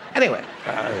 Anyway.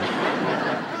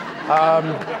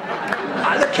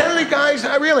 The Kennedy guys,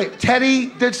 Teddy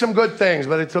did some good things,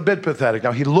 but it's a bit pathetic.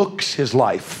 Now, he looks his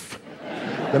life.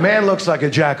 The man looks like a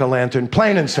jack-o'-lantern,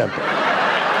 plain and simple.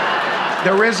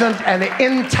 There isn't an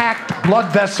intact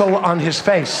blood vessel on his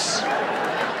face,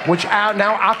 which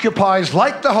now occupies,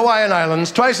 like the Hawaiian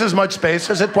Islands, twice as much space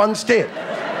as it once did.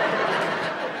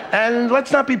 And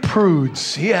let's not be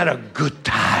prudes. He had a good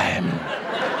time.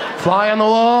 Fly on the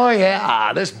wall?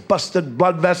 Yeah. This busted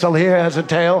blood vessel here has a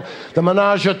tail. The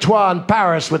menage a trois in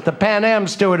Paris with the Pan Am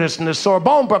stewardess and the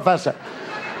Sorbonne professor.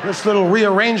 This little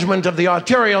rearrangement of the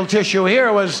arterial tissue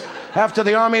here was after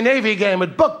the Army-Navy game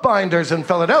at Bookbinders in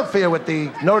Philadelphia with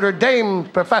the Notre Dame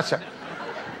professor.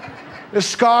 This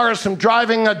scar is from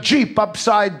driving a Jeep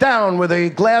upside down with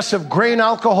a glass of grain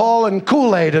alcohol and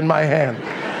Kool-Aid in my hand.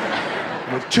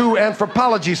 With 2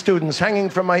 anthropology students hanging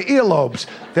from my earlobes.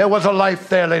 There was a life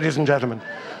there, ladies and gentlemen.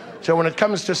 So when it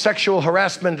comes to sexual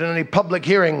harassment in any public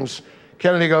hearings,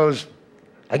 Kennedy goes,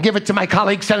 I give it to my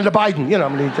colleague, Senator Biden.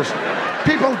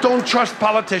 People don't trust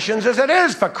politicians as it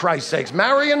is, for Christ's sakes.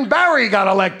 Marion Barry got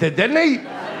elected, didn't he?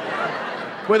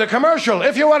 With a commercial.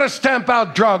 If you want to stamp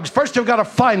out drugs, first you've got to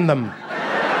find them.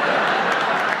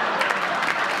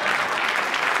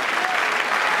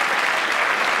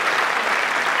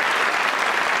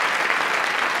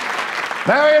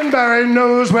 Marion Barry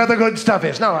knows where the good stuff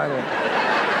is. No, I mean.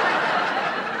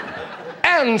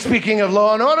 And speaking of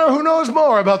law and order, who knows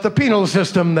more about the penal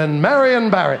system than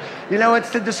Marion Barry? You know what's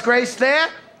the disgrace there?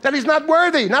 That he's not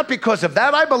worthy. Not because of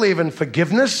that. I believe in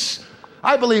forgiveness.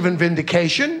 I believe in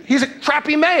vindication. He's a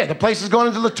crappy mayor. The place is going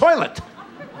into the toilet.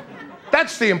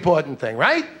 That's the important thing,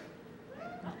 right?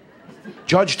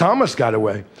 Judge Thomas got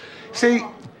away.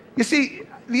 You see,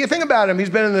 the thing about him,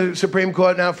 he's been in the Supreme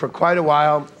Court now for quite a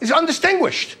while. He's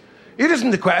undistinguished. He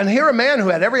doesn't, and here a man who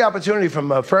had every opportunity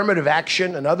from affirmative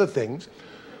action and other things,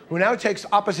 who now takes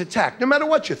opposite tack. No matter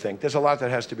what you think, there's a lot that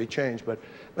has to be changed. But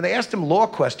when they asked him law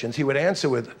questions, he would answer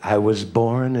with, I was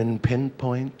born in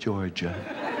Pinpoint, Georgia.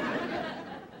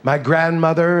 My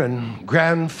grandmother and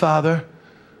grandfather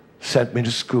sent me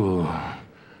to school.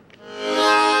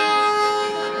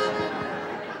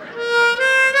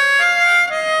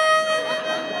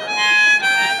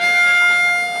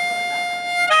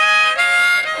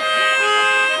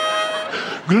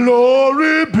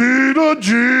 Glory be to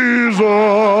Jesus.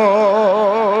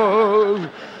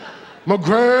 My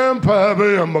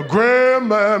grandpappy and my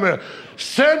grandmammy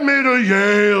sent me to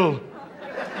Yale.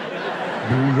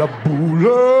 Boola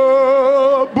boola,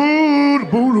 boola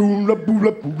boola,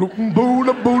 boola boola,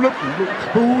 boola boola,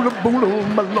 boola boola,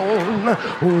 Malone.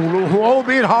 Oh,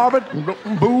 beat Harvard.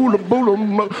 Boola boola,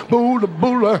 boola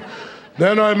boola.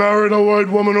 Then I married a white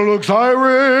woman who looks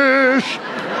Irish.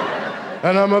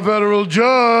 And I'm a federal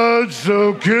judge,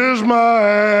 so kiss my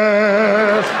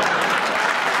ass.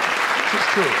 It's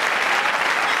true.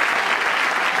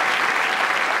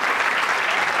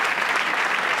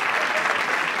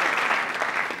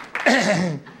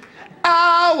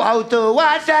 Out to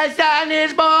watch the sun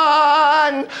is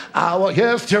born.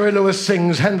 Yes, Jerry Lewis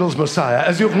sings Handel's Messiah,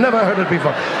 as you've never heard it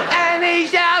before. And he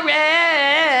shall rest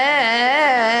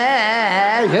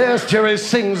Yes, Jerry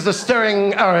sings the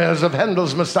stirring arias of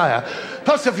Handel's Messiah.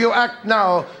 Plus, if you act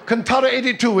now, Cantata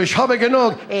 82, Ich habe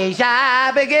genug. Ich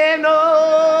habe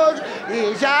genug.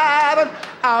 Ich habe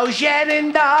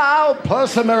Augenendau.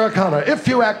 Plus Americana, if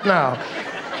you act now.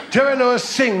 Jerry Lewis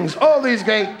sings all these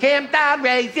great camped-out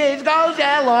races, goes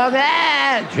along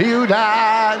and you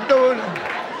down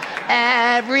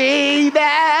every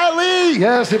valley.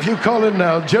 Yes, if you call it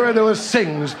now, Jerry Lewis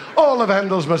sings all of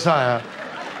Handel's Messiah.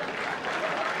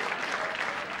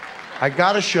 I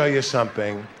gotta show you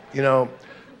something. You know,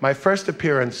 my first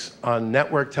appearance on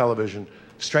network television,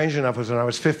 strange enough, was when I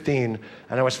was 15,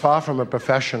 and I was far from a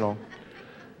professional.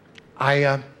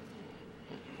 I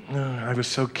was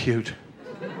so cute.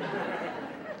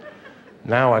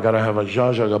 Now I gotta have a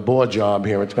Zsa Zsa Gabor job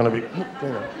here. It's gonna be, you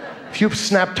know. If you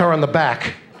snapped her on the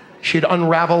back, she'd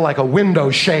unravel like a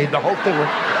window shade. The whole thing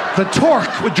the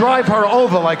torque would drive her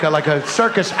over like a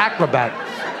circus acrobat.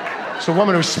 It's a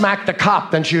woman who smacked a cop,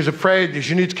 then she was afraid,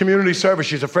 she needs community service,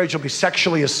 she's afraid she'll be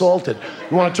sexually assaulted.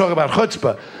 You wanna talk about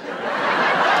chutzpah?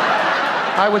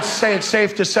 I would say it's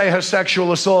safe to say her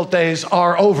sexual assault days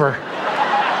are over.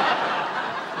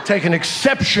 Take an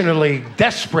exceptionally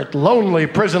desperate, lonely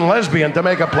prison lesbian to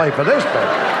make a play for this bit.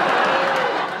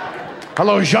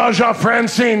 Hello, Zsa Zsa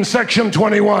Francine, Section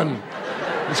 21.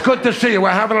 It's good to see you.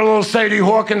 We're having a little Sadie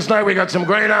Hawkins night. We got some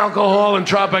great alcohol and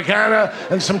Tropicana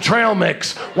and some trail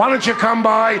mix. Why don't you come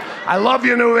by? I love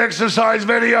your new exercise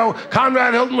video.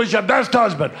 Conrad Hilton was your best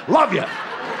husband. Love you.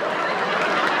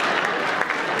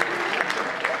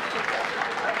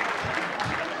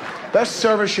 Best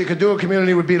service she could do a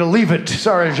community would be to leave it.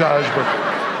 Sorry, Josh,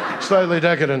 but slightly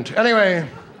decadent. Anyway,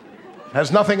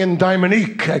 has nothing in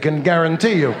Dimonique, I can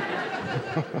guarantee you.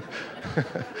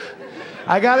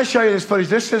 I gotta show you this footage.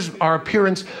 This is our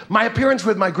appearance, my appearance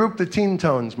with my group, the Teen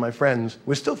Tones, my friends.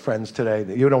 We're still friends today.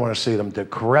 You don't want to see them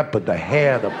decrepit, the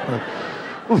hair,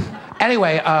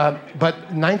 Anyway, but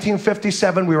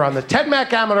 1957, we were on the Ted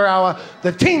Mack Amateur Hour.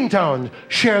 The Teen Tones,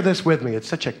 share this with me. It's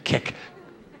such a kick.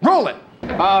 Roll it.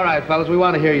 All right, fellas, we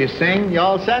want to hear you sing. You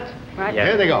all set? Right.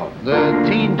 Here they go. The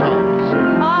Teen Tones.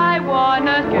 I want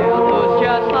a girl who's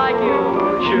just like you.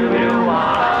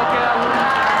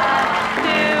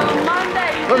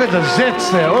 Look at the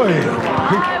zits there.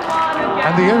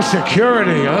 And the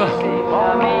insecurity, huh?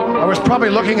 I was probably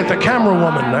looking at the camera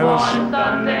woman. That was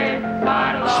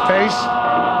his face.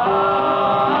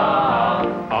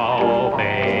 Oh,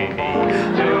 baby,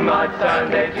 too much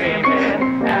Sunday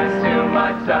dreaming, that's too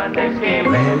much Sunday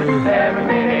scheming. Every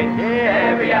minute,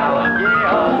 every hour,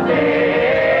 all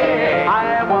day.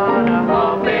 I wanna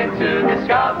hope to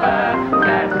discover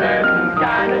that certain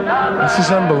kind of love. This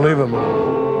is unbelievable.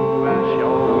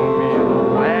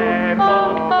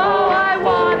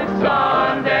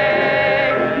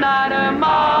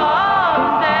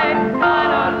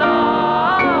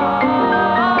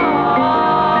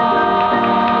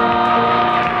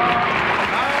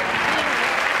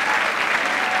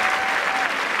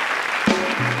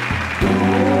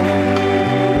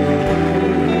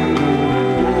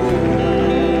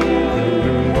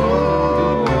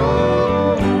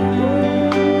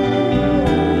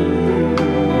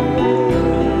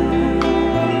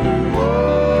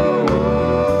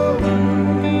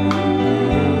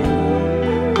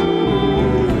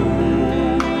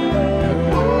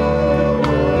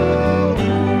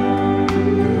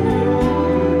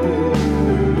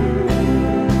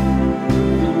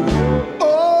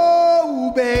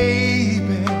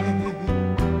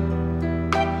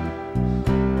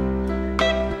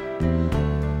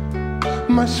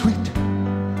 My sweet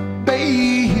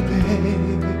baby,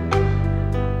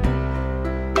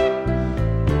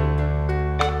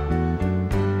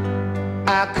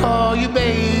 I call you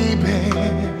baby,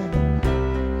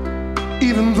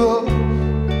 even though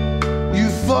you're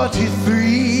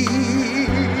 43.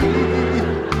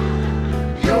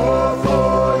 You're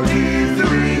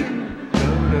 43.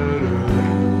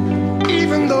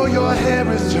 Even though your hair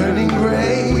is turning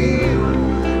gray,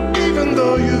 even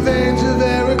though your veins are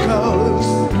varicose,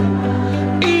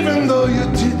 even though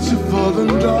your tits are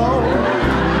falling down,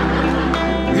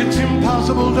 it's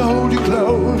impossible to hold you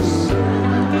close.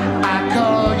 I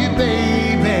call you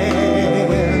baby,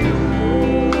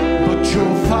 but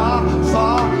you're far,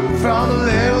 far from a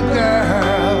little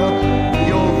girl.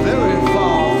 You're very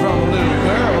far from a little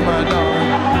girl, my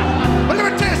darling. But let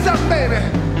me tell you something, baby.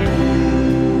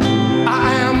 I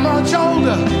am much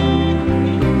older,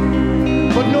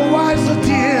 but no wiser,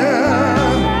 dear.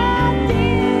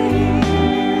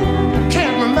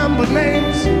 Can't remember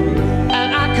names,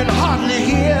 and I can hardly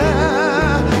hear.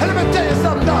 And let me tell you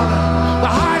something, darling. The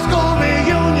high school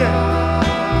reunion,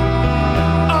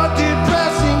 a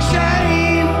depressing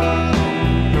shame.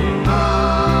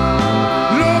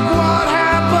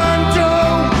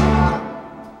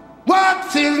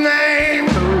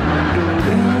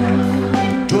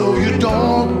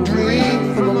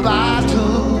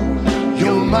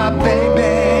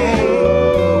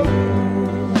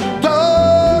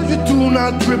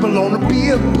 not dribble on a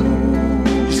beer.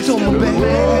 You're still my baby.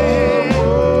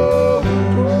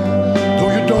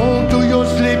 Though you don't do your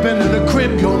sleeping in the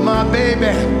crib, you're my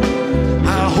baby.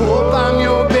 I hope I'm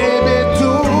your baby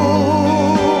too.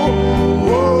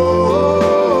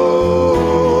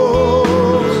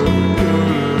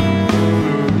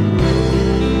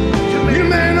 You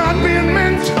may not be in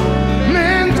mint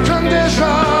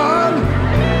condition.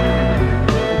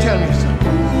 Tell me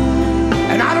something.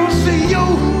 And I don't see you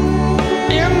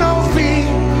in no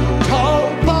fetal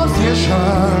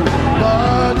position,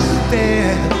 but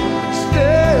still,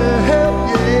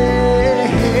 yeah.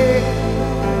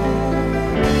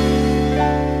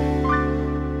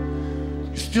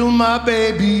 You're still my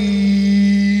baby.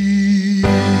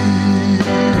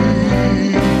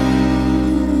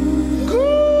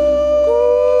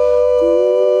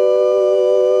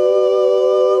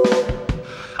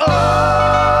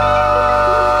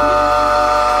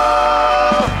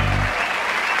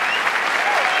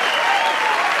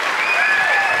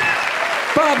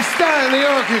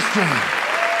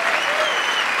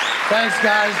 Thanks,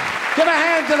 guys. Give a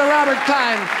hand to the Robert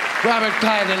Klein. Robert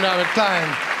Klein and Robert Klein.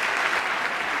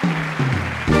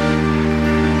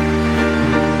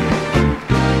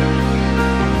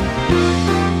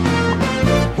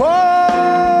 Whoa,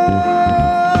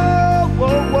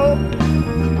 whoa, whoa,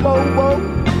 whoa, whoa.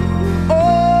 Oh,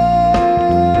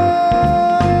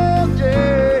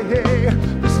 yeah.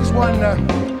 This is one,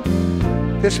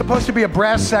 there's supposed to be a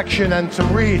brass section and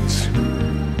some reeds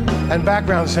and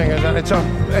background singers, and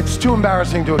it's too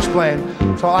embarrassing to explain,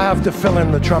 so I have to fill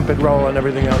in the trumpet role and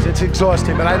everything else. It's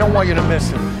exhausting, but I don't want you to miss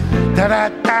it. Da da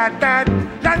da da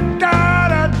da da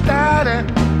da da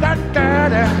da da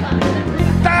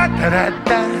da da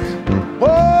da.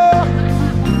 Whoa!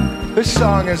 This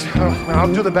song is,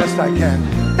 I'll do the best I can.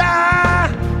 Da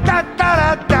da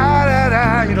da da da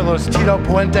da. You know those Tito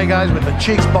Puente guys with the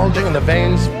cheeks bulging and the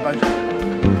veins.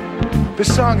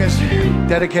 This song is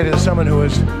dedicated to someone who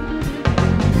is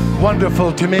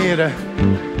wonderful to me at a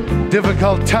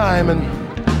difficult time, and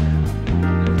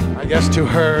I guess to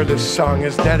her this song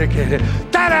is dedicated.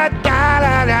 Da da da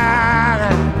da da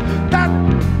da.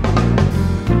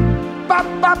 Ba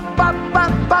ba ba ba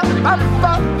ba ba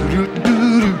ba. Do do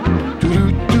do do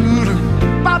do do.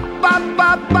 Ba ba ba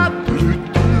ba do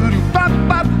do ba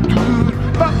ba do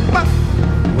ba ba.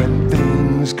 When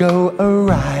things go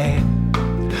awry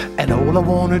and all I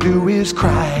wanna do is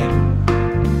cry,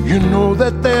 you know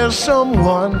that there's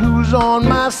someone who's on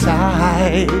my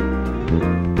side.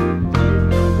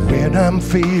 When I'm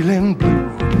feeling blue,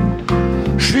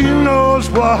 she knows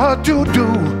what to do,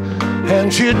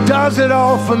 and she does it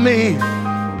all for me.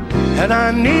 And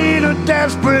I need her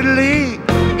desperately.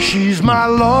 She's my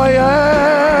lawyer,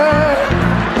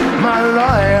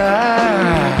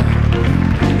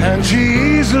 and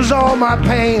she eases all my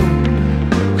pain.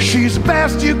 She's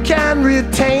best you can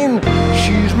retain.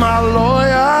 She's my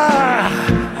lawyer,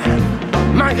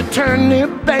 my attorney,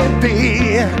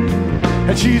 baby.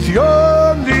 And she's the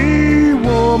only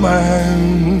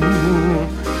woman,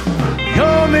 the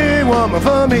only woman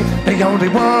for me, the only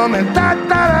woman. Da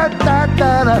da da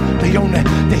da da. The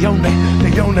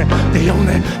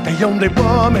only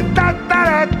woman. Da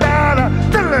da da da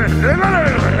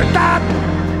da.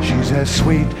 She's as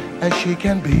sweet as she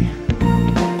can be.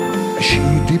 She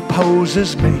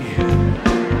deposes me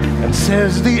and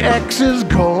says the ex is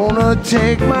gonna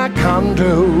take my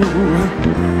condo.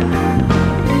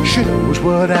 She knows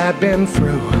what I've been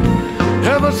through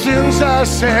ever since I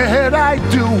said I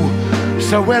do.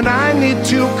 So when I need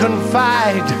to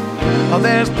confide, oh,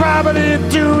 there's property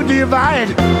to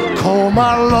divide. Call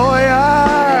my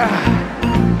lawyer,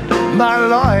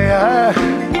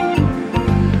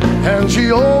 and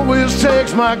she always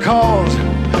takes my calls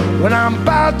when I'm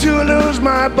about to lose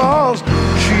my balls.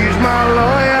 She's my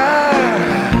lawyer,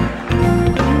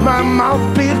 my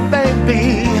mouthpiece,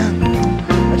 baby.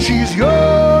 And she's the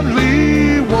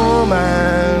only woman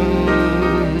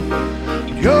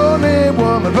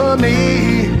for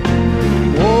me.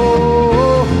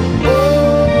 Oh,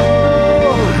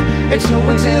 oh, it's so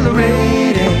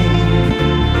exhilarating.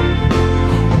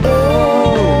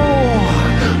 Oh,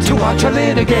 to watch her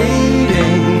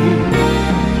litigating.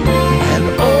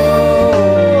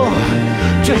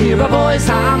 To hear a voice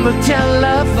on the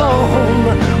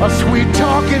telephone, a sweet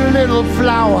talking little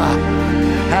flower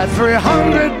at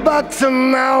 $300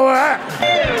 an hour.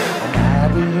 And I'll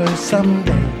be her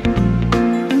someday,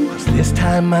 'cause this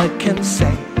time I can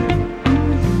say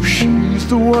she's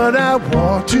the one I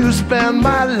want to spend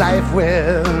my life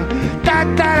with. Da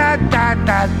da da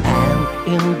da da.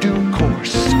 And in due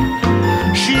course,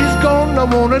 she's gonna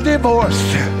want a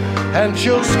divorce. and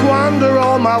she'll squander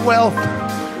all my wealth,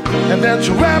 and then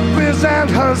she'll represent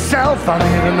herself. I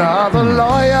need another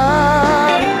lawyer,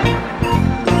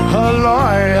 a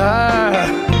lawyer.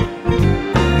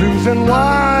 Losing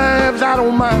wives, I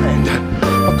don't mind,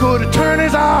 but good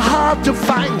attorneys are hard to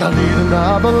find. I need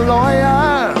another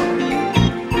lawyer,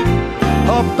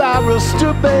 a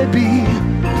barrister, baby.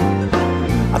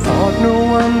 I thought no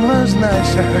one was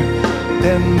nicer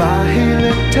than my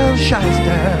little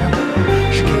shyster.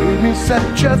 She gave me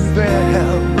such a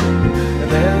thrill, and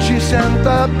then she sent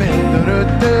the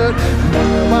bill.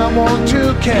 Now I want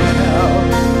to kill.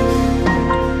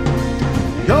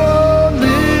 The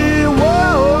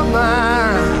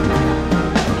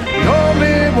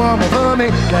only woman for me,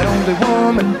 that only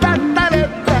woman.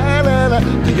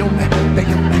 The only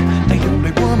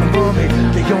woman for me,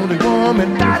 the only woman.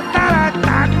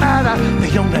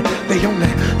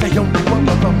 The only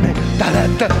woman for me.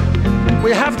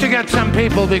 We have to get some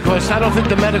people because I don't think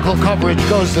the medical coverage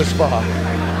goes this far.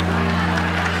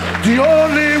 The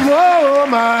only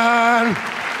woman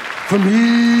for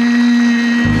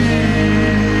me.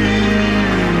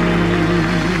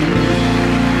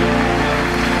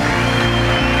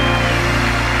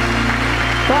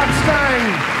 Bob Stein,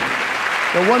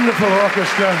 the wonderful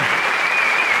orchestra.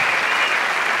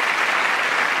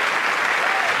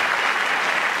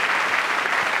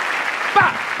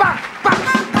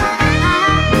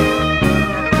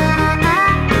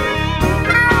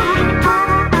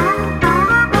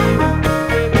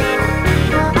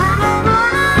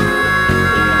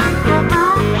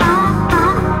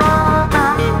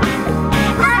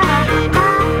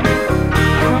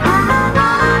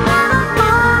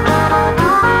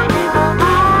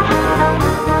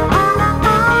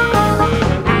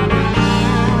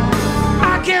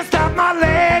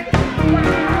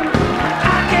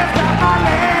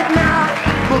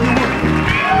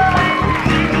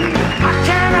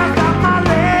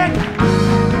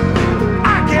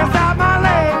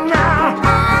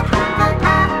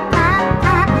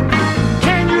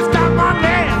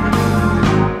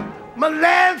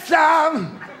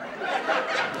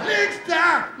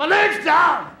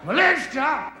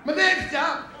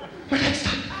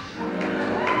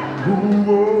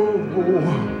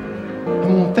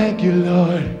 Thank you,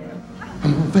 Lord.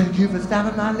 I'm gonna thank you for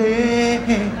stopping my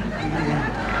leg.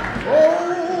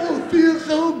 Oh, it feels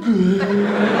so good.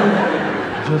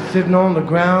 Just sitting on the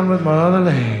ground with my other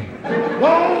leg.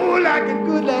 Oh, like a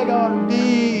good leg ought to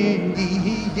be.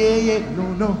 Yeah, yeah,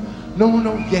 no, yeah,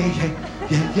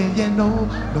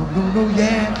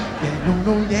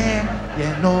 no,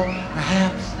 yeah, no,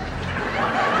 perhaps.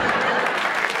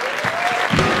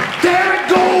 There it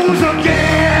goes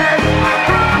again.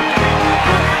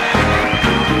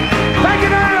 Thank you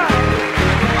very much.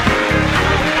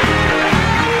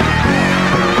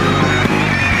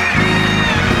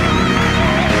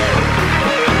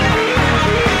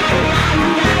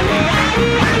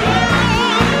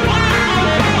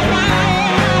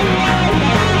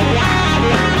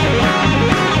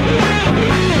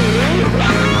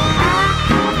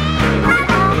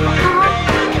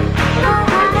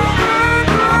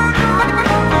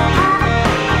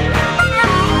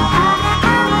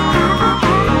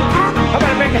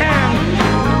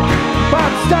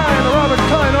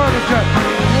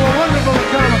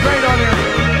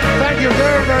 Thank you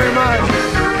very, very much.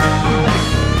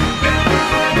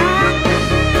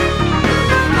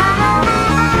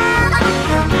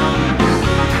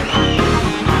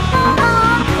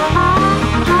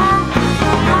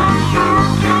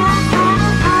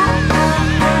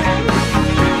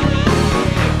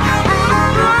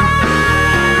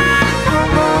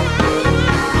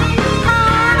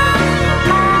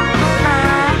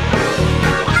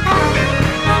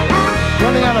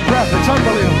 Running out of breath, it's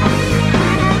unbelievable.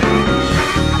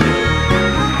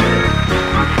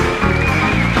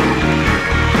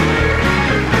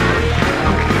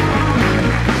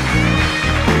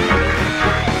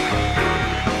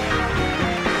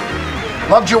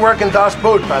 Loved your work in Das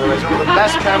Boot, by the way. It's one of the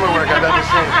best camera work I've ever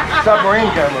seen.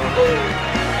 Submarine camera.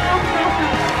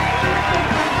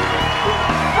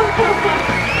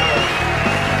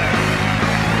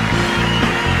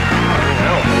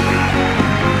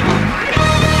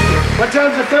 What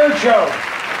time's the third show?